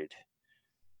too worried.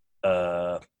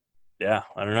 Yeah,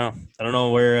 I don't know. I don't know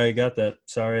where I got that.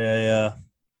 Sorry,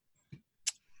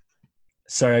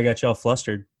 I got y'all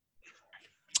flustered.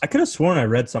 I could have sworn I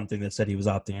read something that said he was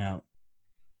opting out.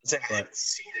 I hadn't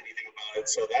seen anything about it,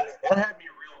 so that had me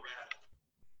real rattled.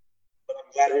 But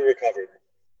I'm glad we recovered.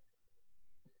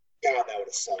 God, that would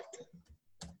have sucked.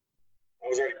 I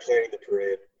was already planning the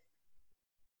parade.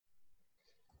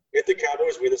 If the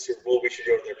Cowboys win the Super Bowl, we should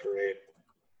go to their parade.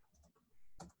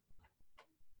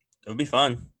 It would be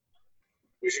fun.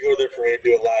 We should go to their parade,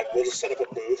 do it live. We'll just set up a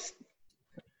booth.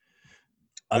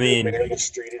 I mean,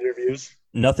 street interviews.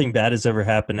 Nothing bad has ever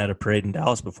happened at a parade in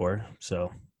Dallas before,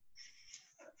 so.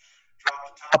 Drop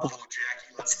the top a little,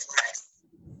 Jackie. Let's flex.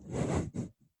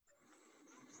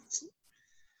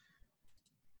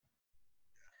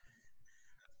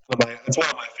 That's one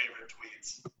of my favorite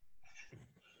tweets. And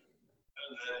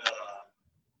then,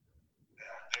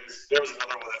 there was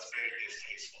another one that's very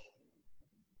distasteful.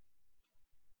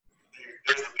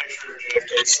 There's the picture of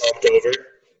JFK slumped over,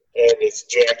 and it's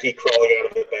Jackie crawling out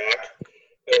of the back, and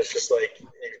it's just like, you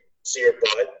see her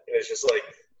butt, and it's just like,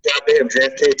 goddamn,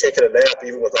 JFK taking a nap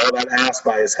even with all that ass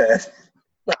by his head.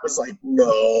 I was like,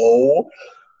 no.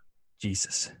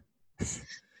 Jesus. That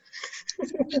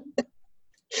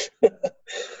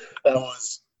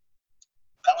was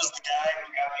the guy who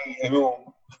got me.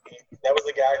 That was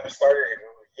the guy who started.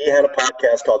 He had a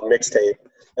podcast called Mixtape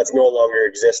that's no longer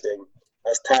existing.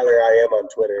 That's Tyler I Am on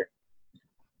Twitter.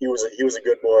 He was a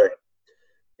good boy.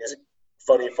 He's a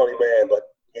funny man, but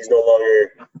he's no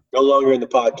longer in the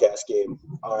podcast game.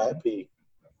 R.I.P.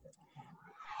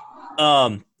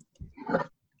 I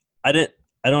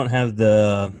don't have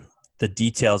the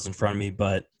details in front of me,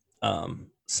 but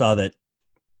saw that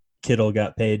Kittle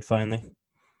got paid finally.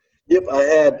 Yep, I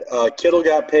had Kittle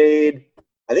got paid.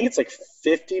 I think it's like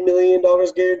 $50 million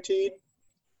guaranteed.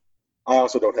 I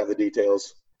also don't have the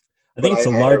details. I think it's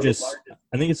the largest.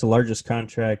 I think it's the largest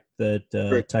contract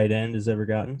that tight end has ever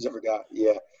gotten.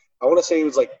 Yeah. I want to say it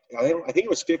was like I think it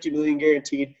was $50 million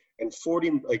guaranteed and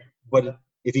 40 like. But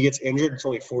if he gets injured, it's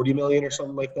only $40 million or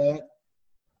something like that.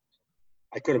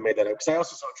 I could have made that up because I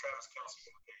also saw Travis Kelce.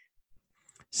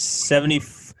 70.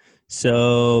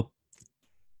 So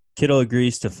Kittle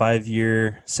agrees to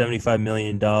 5-year, $75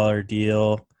 million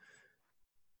deal.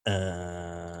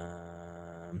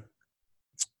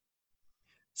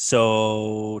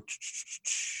 So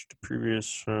the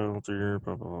previous blah,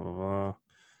 blah, blah,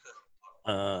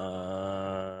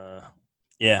 blah.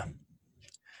 Yeah.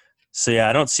 So yeah,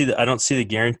 I don't see the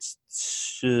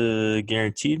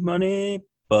guaranteed money,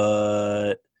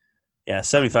 but yeah,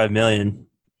 $75 million,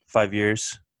 5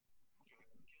 years.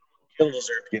 Kittle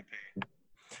deserved to get paid.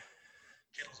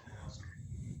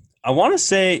 I want to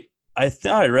say I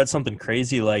thought I read something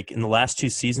crazy like in the last 2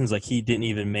 seasons, like he didn't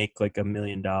even make like $1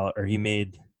 million, or he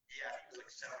made. Yeah, it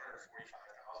was like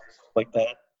 $745,000 or something like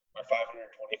that, or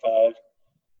 $525,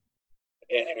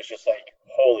 and it was just like,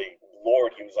 holy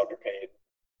Lord, he was underpaid.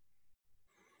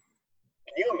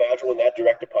 Can you imagine when that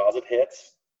direct deposit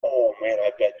hits? Oh man, I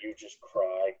bet you just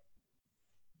cry.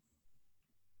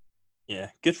 Yeah,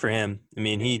 good for him. I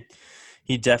mean, he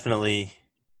definitely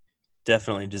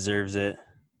deserves it.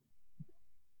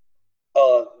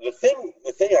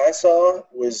 The thing I saw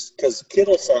was because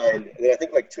Kittle signed, and then I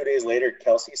think like 2 days later,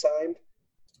 Kelce signed,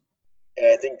 and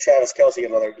I think Travis Kelce he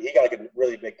got like a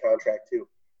really big contract too.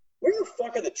 Where the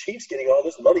fuck are the Chiefs getting all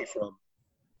this money from?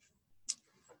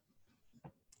 The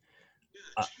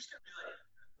Chiefs gonna be like,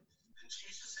 the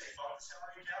Chiefs just say, "Fuck the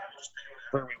salary cap, we'll just pay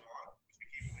whatever we want."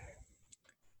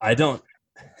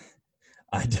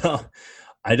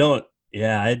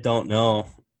 Yeah, I don't know.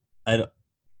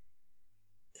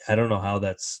 I don't know how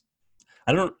that's.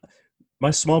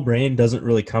 My small brain doesn't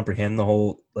really comprehend the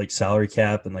whole like salary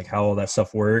cap and like how all that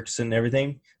stuff works and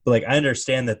everything. But like I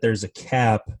understand that there's a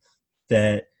cap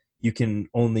that you can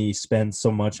only spend so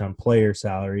much on player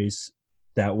salaries.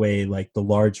 That way, like the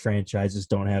large franchises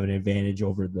don't have an advantage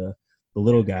over the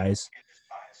little guys.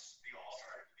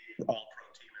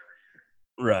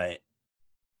 Right.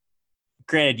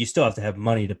 Granted, you still have to have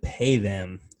money to pay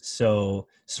them. So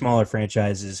smaller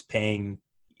franchises staying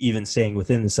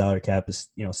within the salary cap is,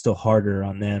 still harder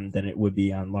on them than it would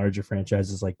be on larger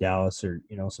franchises like Dallas or,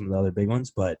 some of the other big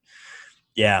ones. But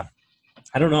yeah,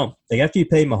 I don't know. Like after you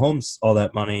pay Mahomes all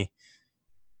that money,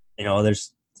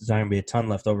 there's not going to be a ton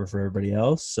left over for everybody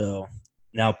else. So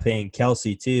now paying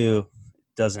Kelsey too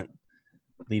doesn't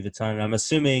leave a ton. I'm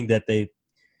assuming that they're.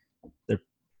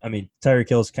 I mean, Tyreek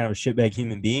Hill is kind of a shitbag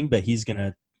human being, but he's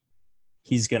gonna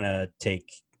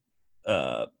take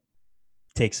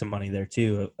some money there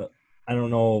too. I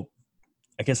don't know.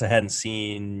 I guess I hadn't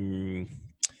seen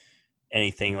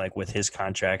anything like with his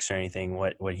contracts or anything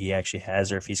what he actually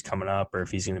has, or if he's coming up, or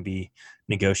if he's going to be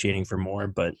negotiating for more.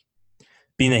 But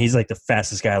being that he's like the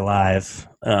fastest guy alive,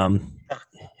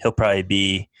 he'll probably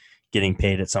be getting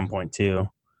paid at some point too.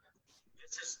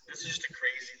 This is a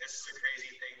crazy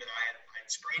thing that I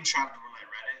screenshotted when I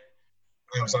read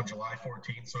it. It was on July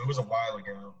 14th, so it was a while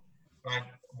ago. I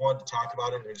wanted to talk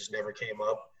about it, and it just never came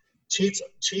up. Chiefs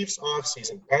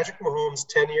offseason. Patrick Mahomes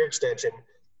 10-year extension.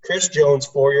 Chris Jones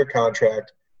 4-year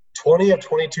contract. 20 of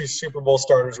 22 Super Bowl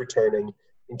starters returning.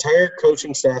 Entire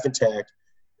coaching staff intact.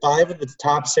 5 of the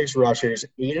top 6 rushers.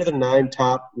 8 of the 9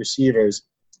 top receivers.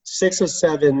 6 of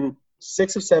 7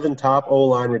 top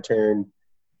O-line return.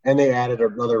 And they added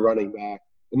another running back.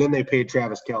 And then they paid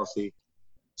Travis Kelce.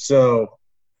 So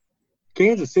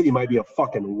Kansas City might be a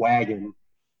fucking wagon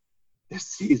this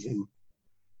season.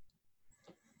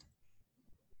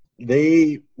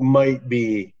 They might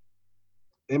be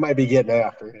getting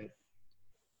after it.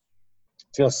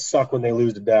 It's gonna suck when they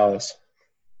lose to Dallas.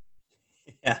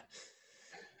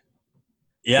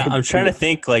 Yeah, I'm trying to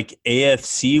think like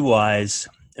AFC wise.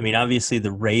 I mean, obviously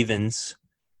the Ravens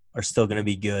are still going to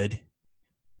be good,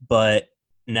 but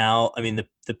now, I mean,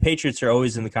 the Patriots are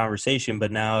always in the conversation,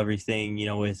 but now everything,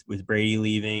 with Brady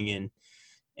leaving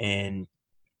and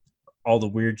all the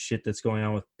weird shit that's going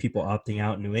on with people opting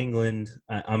out in New England,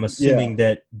 I'm assuming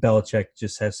that Belichick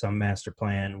just has some master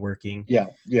plan working. Yeah.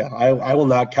 I will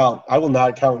not count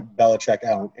Belichick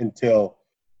out until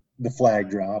the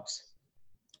flag drops.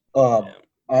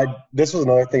 This was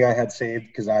another thing I had saved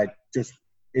because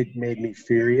it made me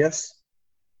furious.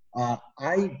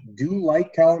 I do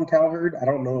like Colin Cowherd. I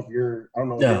don't know your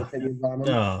opinions on him.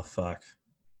 Oh, fuck.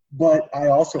 But I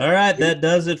also all right. That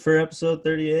does it for episode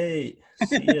 38.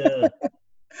 See ya.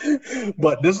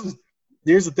 But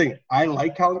here's the thing. I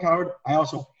like Colin Cowherd. I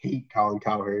also hate Colin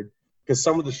Cowherd because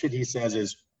some of the shit he says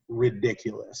is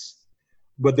ridiculous.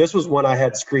 But this was one I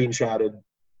had screenshotted.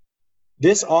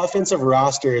 This offensive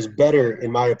roster is better, in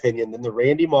my opinion, than the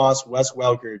Randy Moss, Wes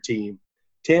Welker team.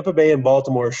 Tampa Bay and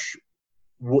Baltimore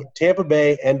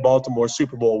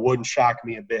Super Bowl wouldn't shock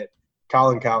me a bit.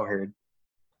 Colin Cowherd.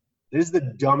 This is the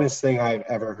dumbest thing I've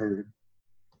ever heard.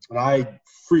 And I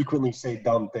frequently say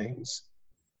dumb things.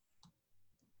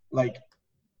 Like,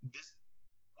 this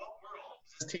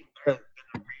team, that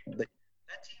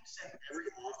team set every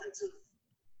offensive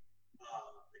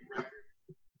record.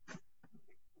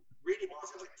 Randy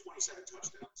Moss has like 27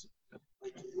 touchdowns.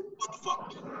 Like, what the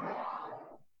fuck?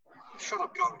 Shut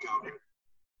up, Colin Cowherd.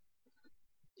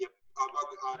 Yep,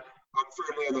 I'm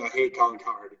firmly on the hate Colin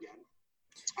Cowherd again.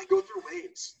 I go through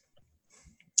waves.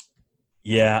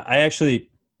 Yeah,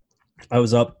 I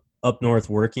was up north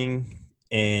working,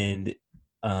 and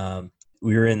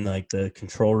we were in like the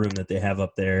control room that they have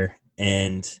up there,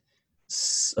 and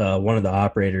one of the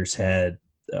operators had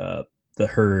the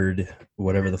herd,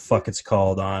 whatever the fuck it's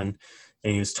called, on,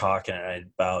 and he was talking, and I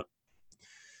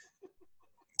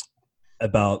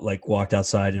about like walked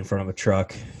outside in front of a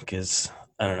truck because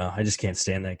I don't know, I just can't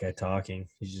stand that guy talking.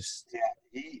 He's just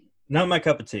not my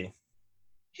cup of tea.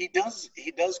 He does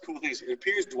cool things. It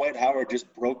appears Dwight Howard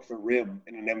just broke the rim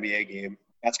in an NBA game.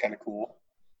 That's kind of cool.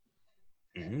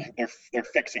 Mm-hmm. They're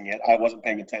fixing it. I wasn't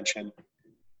paying attention,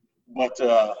 but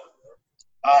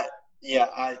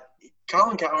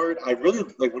Colin Cowherd, I really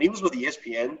like when he was with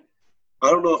ESPN.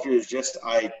 I don't know if it was just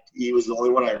he was the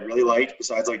only one I really liked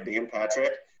besides like Dan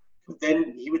Patrick. But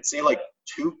then he would say like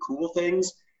 2 cool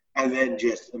things and then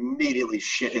just immediately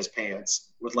shit his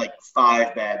pants with like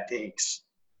 5 bad takes.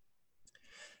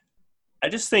 I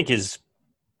just think his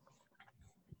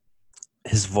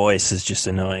voice is just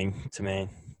annoying to me.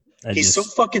 He's so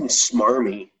fucking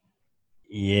smarmy.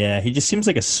 Yeah, he just seems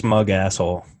like a smug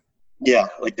asshole. Yeah,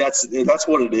 like that's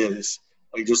what it is.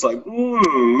 Like just like,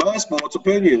 my sports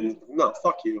opinion. No,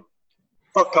 fuck you.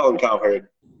 Fuck Colin Cowherd.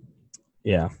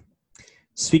 Yeah.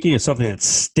 Speaking of something that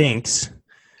stinks,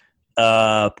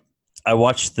 I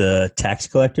watched The Tax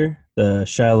Collector, the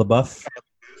Shia LaBeouf.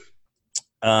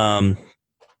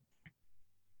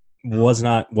 Was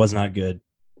not good.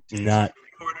 Not.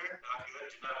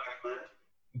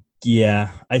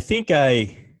 Yeah, I think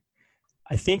I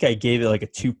gave it like a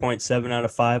 2.7 out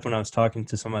of 5 when I was talking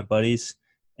to some of my buddies,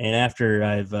 and after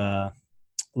I've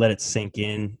let it sink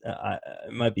in,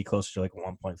 it might be closer to like a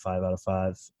 1.5 out of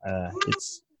 5.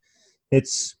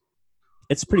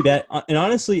 It's pretty bad, and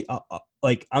honestly,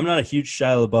 like I'm not a huge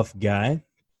Shia LaBeouf guy.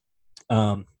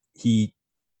 He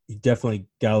definitely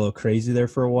got a little crazy there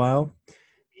for a while.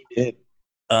 He did.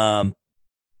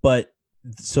 But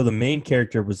so the main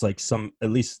character was like at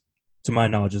least to my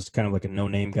knowledge, is kind of like a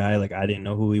no-name guy. Like I didn't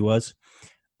know who he was.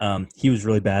 He was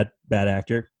really bad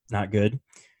actor, not good.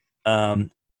 Shia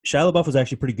LaBeouf was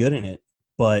actually pretty good in it,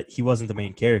 but he wasn't the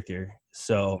main character.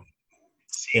 So,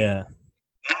 yeah.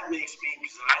 That makes me,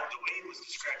 because the way it was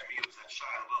described to me was that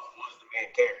Shia LaBeouf was the main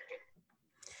character.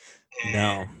 And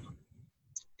No.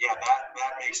 yeah,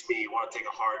 that makes me want to take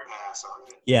a hard pass on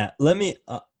it. Yeah, let me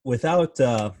without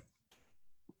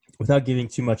giving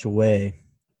too much away.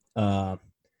 I'll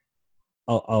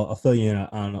fill you in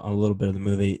on a little bit of the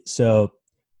movie. So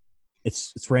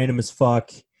it's random as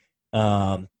fuck.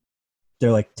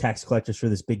 They're like tax collectors for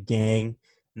this big gang,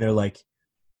 and they're like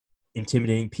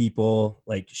intimidating people.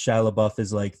 Like Shia LaBeouf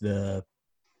is like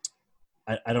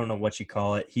I don't know what you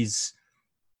call it. He's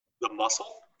the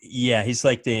muscle. Yeah, he's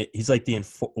like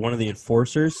one of the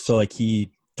enforcers. So like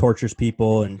he tortures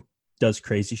people and does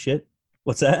crazy shit.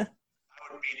 What's that? I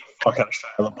would beat the fuck out of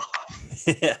Shia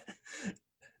LaBeouf. Yeah.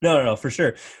 No, for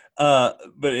sure. But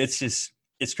it's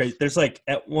crazy. There's like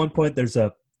at one point there's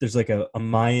like a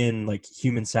Mayan like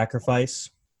human sacrifice.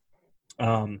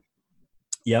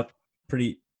 Yep,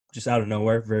 pretty just out of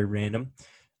nowhere, very random.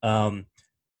 A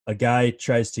guy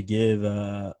tries to give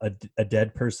a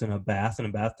dead person a bath in a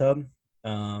bathtub.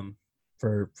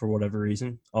 For whatever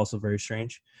reason, also very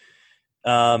strange.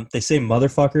 They say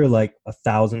motherfucker like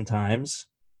 1,000 times.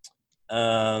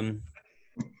 First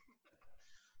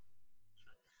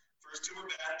two were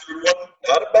bad, third one,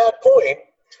 not a bad point.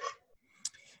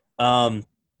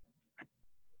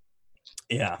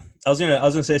 Yeah, I was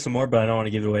gonna say some more, but I don't want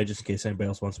to give it away just in case anybody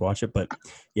else wants to watch it. But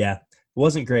yeah, it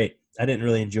wasn't great. I didn't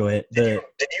really enjoy it. Did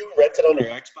you rent it on your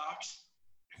Xbox?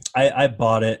 I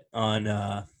bought it on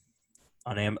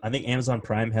I think Amazon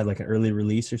Prime had like an early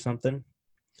release or something.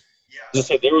 Yeah, just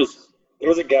said there was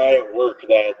a guy at work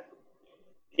that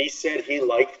he said he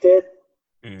liked it.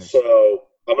 So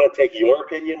I'm gonna take your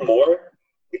opinion more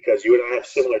because you and I have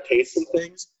similar tastes in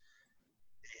things.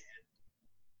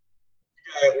 The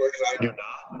guy at work and I do not.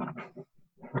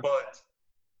 But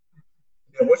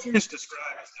yeah, what you just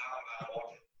described is not what I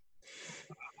wanted.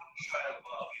 Shia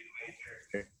LaBeouf be the main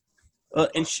character.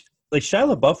 And like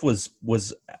Shia LaBeouf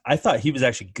was I thought he was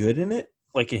actually good in it.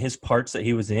 Like in his parts that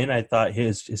he was in, I thought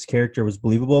his character was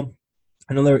believable.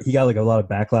 I know he got like a lot of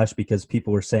backlash because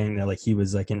people were saying that like he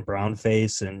was like in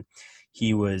brownface and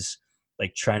he was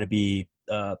like trying to be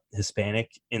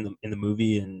Hispanic in the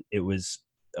movie, and it was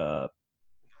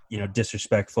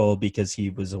disrespectful because he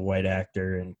was a white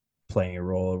actor and playing a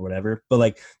role or whatever. But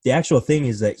like the actual thing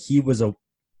is that he was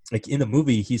like in the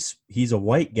movie he's a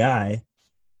white guy,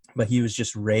 but he was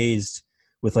just raised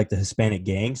with like the Hispanic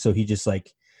gang, so he just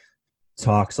like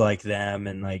talks like them,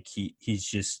 and like he's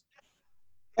just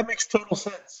that makes total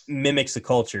sense. Mimics the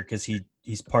culture because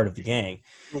he's part of the gang.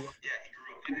 Yeah, he grew up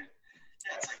in it.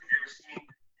 Yeah, it's like have you ever seen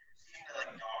like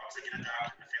dogs that get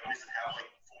adopted in families that have like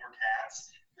 4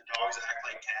 cats? The dogs act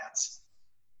like cats.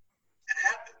 It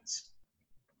happens.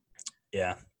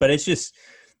 Yeah, but there's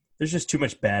just too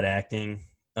much bad acting.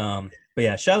 But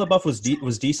yeah, Shia LaBeouf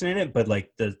was decent in it, but like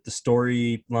the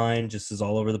storyline just is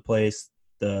all over the place.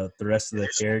 The rest of the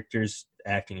characters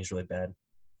acting is really bad.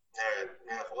 Yeah.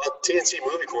 Well, TNC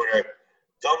Movie Corner,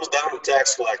 thumbs down to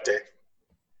Tax Collector.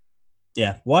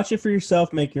 Yeah, watch it for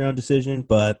yourself, make your own decision,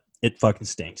 but it fucking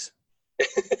stinks.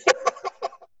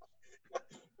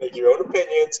 Make your own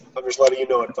opinions. I'm just letting you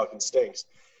know it fucking stinks.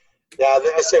 Yeah,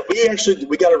 I said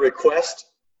we got a request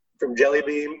from Jelly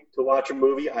Bean to watch a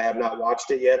movie. I have not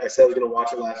watched it yet. I said I was going to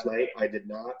watch it last night. I did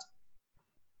not.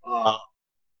 We'll have a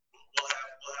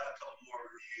couple more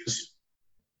reviews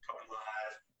coming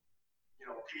live. You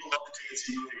know, people love the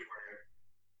TNC Movie Corner.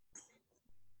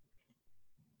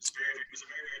 It was a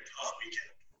very, very tough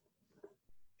weekend.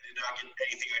 I did not get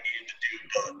anything I needed to do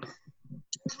done,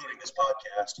 including this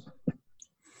podcast.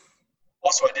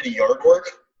 Also, I did a yard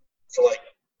work for like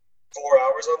 4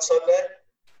 hours on Sunday.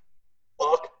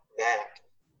 Fuck that.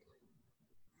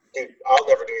 Dude, I'll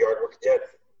never do yard work again.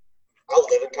 I'll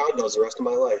live in condos the rest of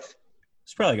my life.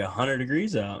 It's probably like 100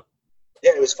 degrees out.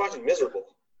 Yeah, it was fucking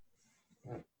miserable.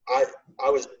 I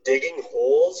was digging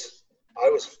holes. I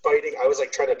was fighting. I was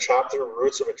like trying to chop through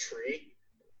roots of a tree.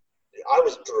 I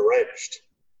was drenched.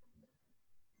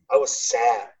 I was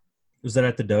sad. Was that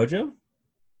at the dojo?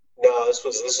 No, this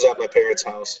was at my parents'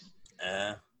 house.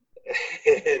 And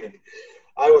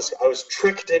I was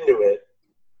tricked into it,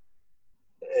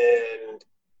 and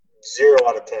 0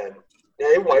 out of 10.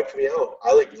 Yeah, it wiped me out.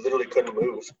 I like literally couldn't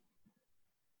move.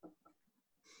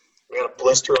 I got a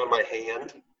blister on my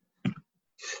hand.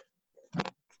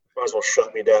 Might as well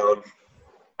shut me down.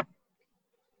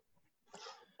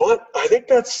 But I think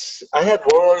I had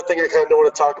one other thing I kind of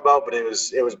want to talk about, but it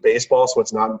was baseball, so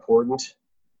it's not important.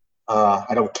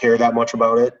 I don't care that much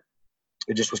about it.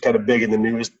 It just was kind of big in the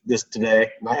news this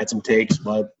today. And I had some takes,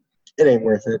 but it ain't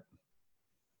worth it.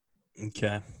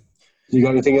 Okay. You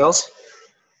got anything else?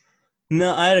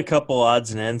 No, I had a couple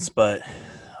odds and ends, but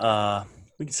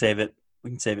we can save it.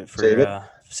 We can save it for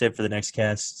the next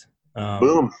cast.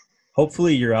 Boom.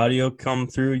 Hopefully your audio come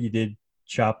through. You did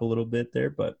chop a little bit there,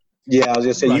 but yeah, I was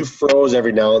gonna say you froze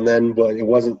every now and then, but it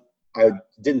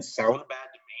didn't sound bad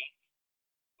to me.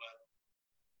 But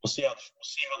we'll see how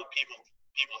the people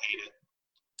hate it.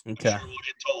 Okay. I'm sure we'll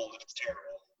get told if it's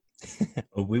terrible.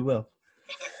 Oh, we will.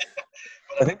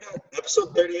 But I think that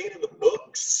episode 38 in the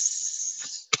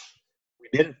books. We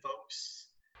did it, folks.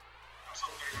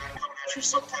 Episode 39 coming at you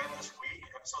sometime this week.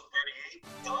 Episode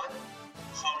 38 done.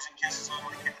 Hugs and kisses on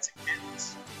my cats and kittens.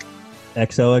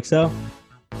 XOXO.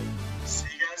 See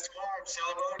you guys tomorrow.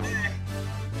 Celebrate day.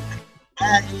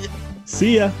 Bye.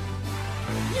 See ya.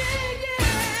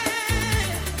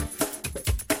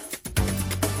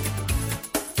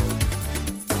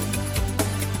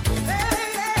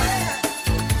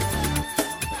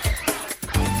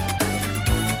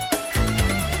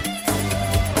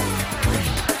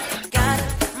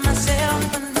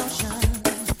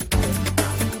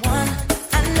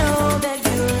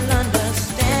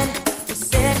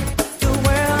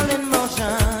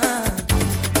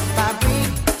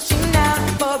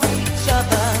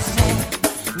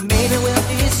 Maybe we'll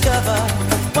discover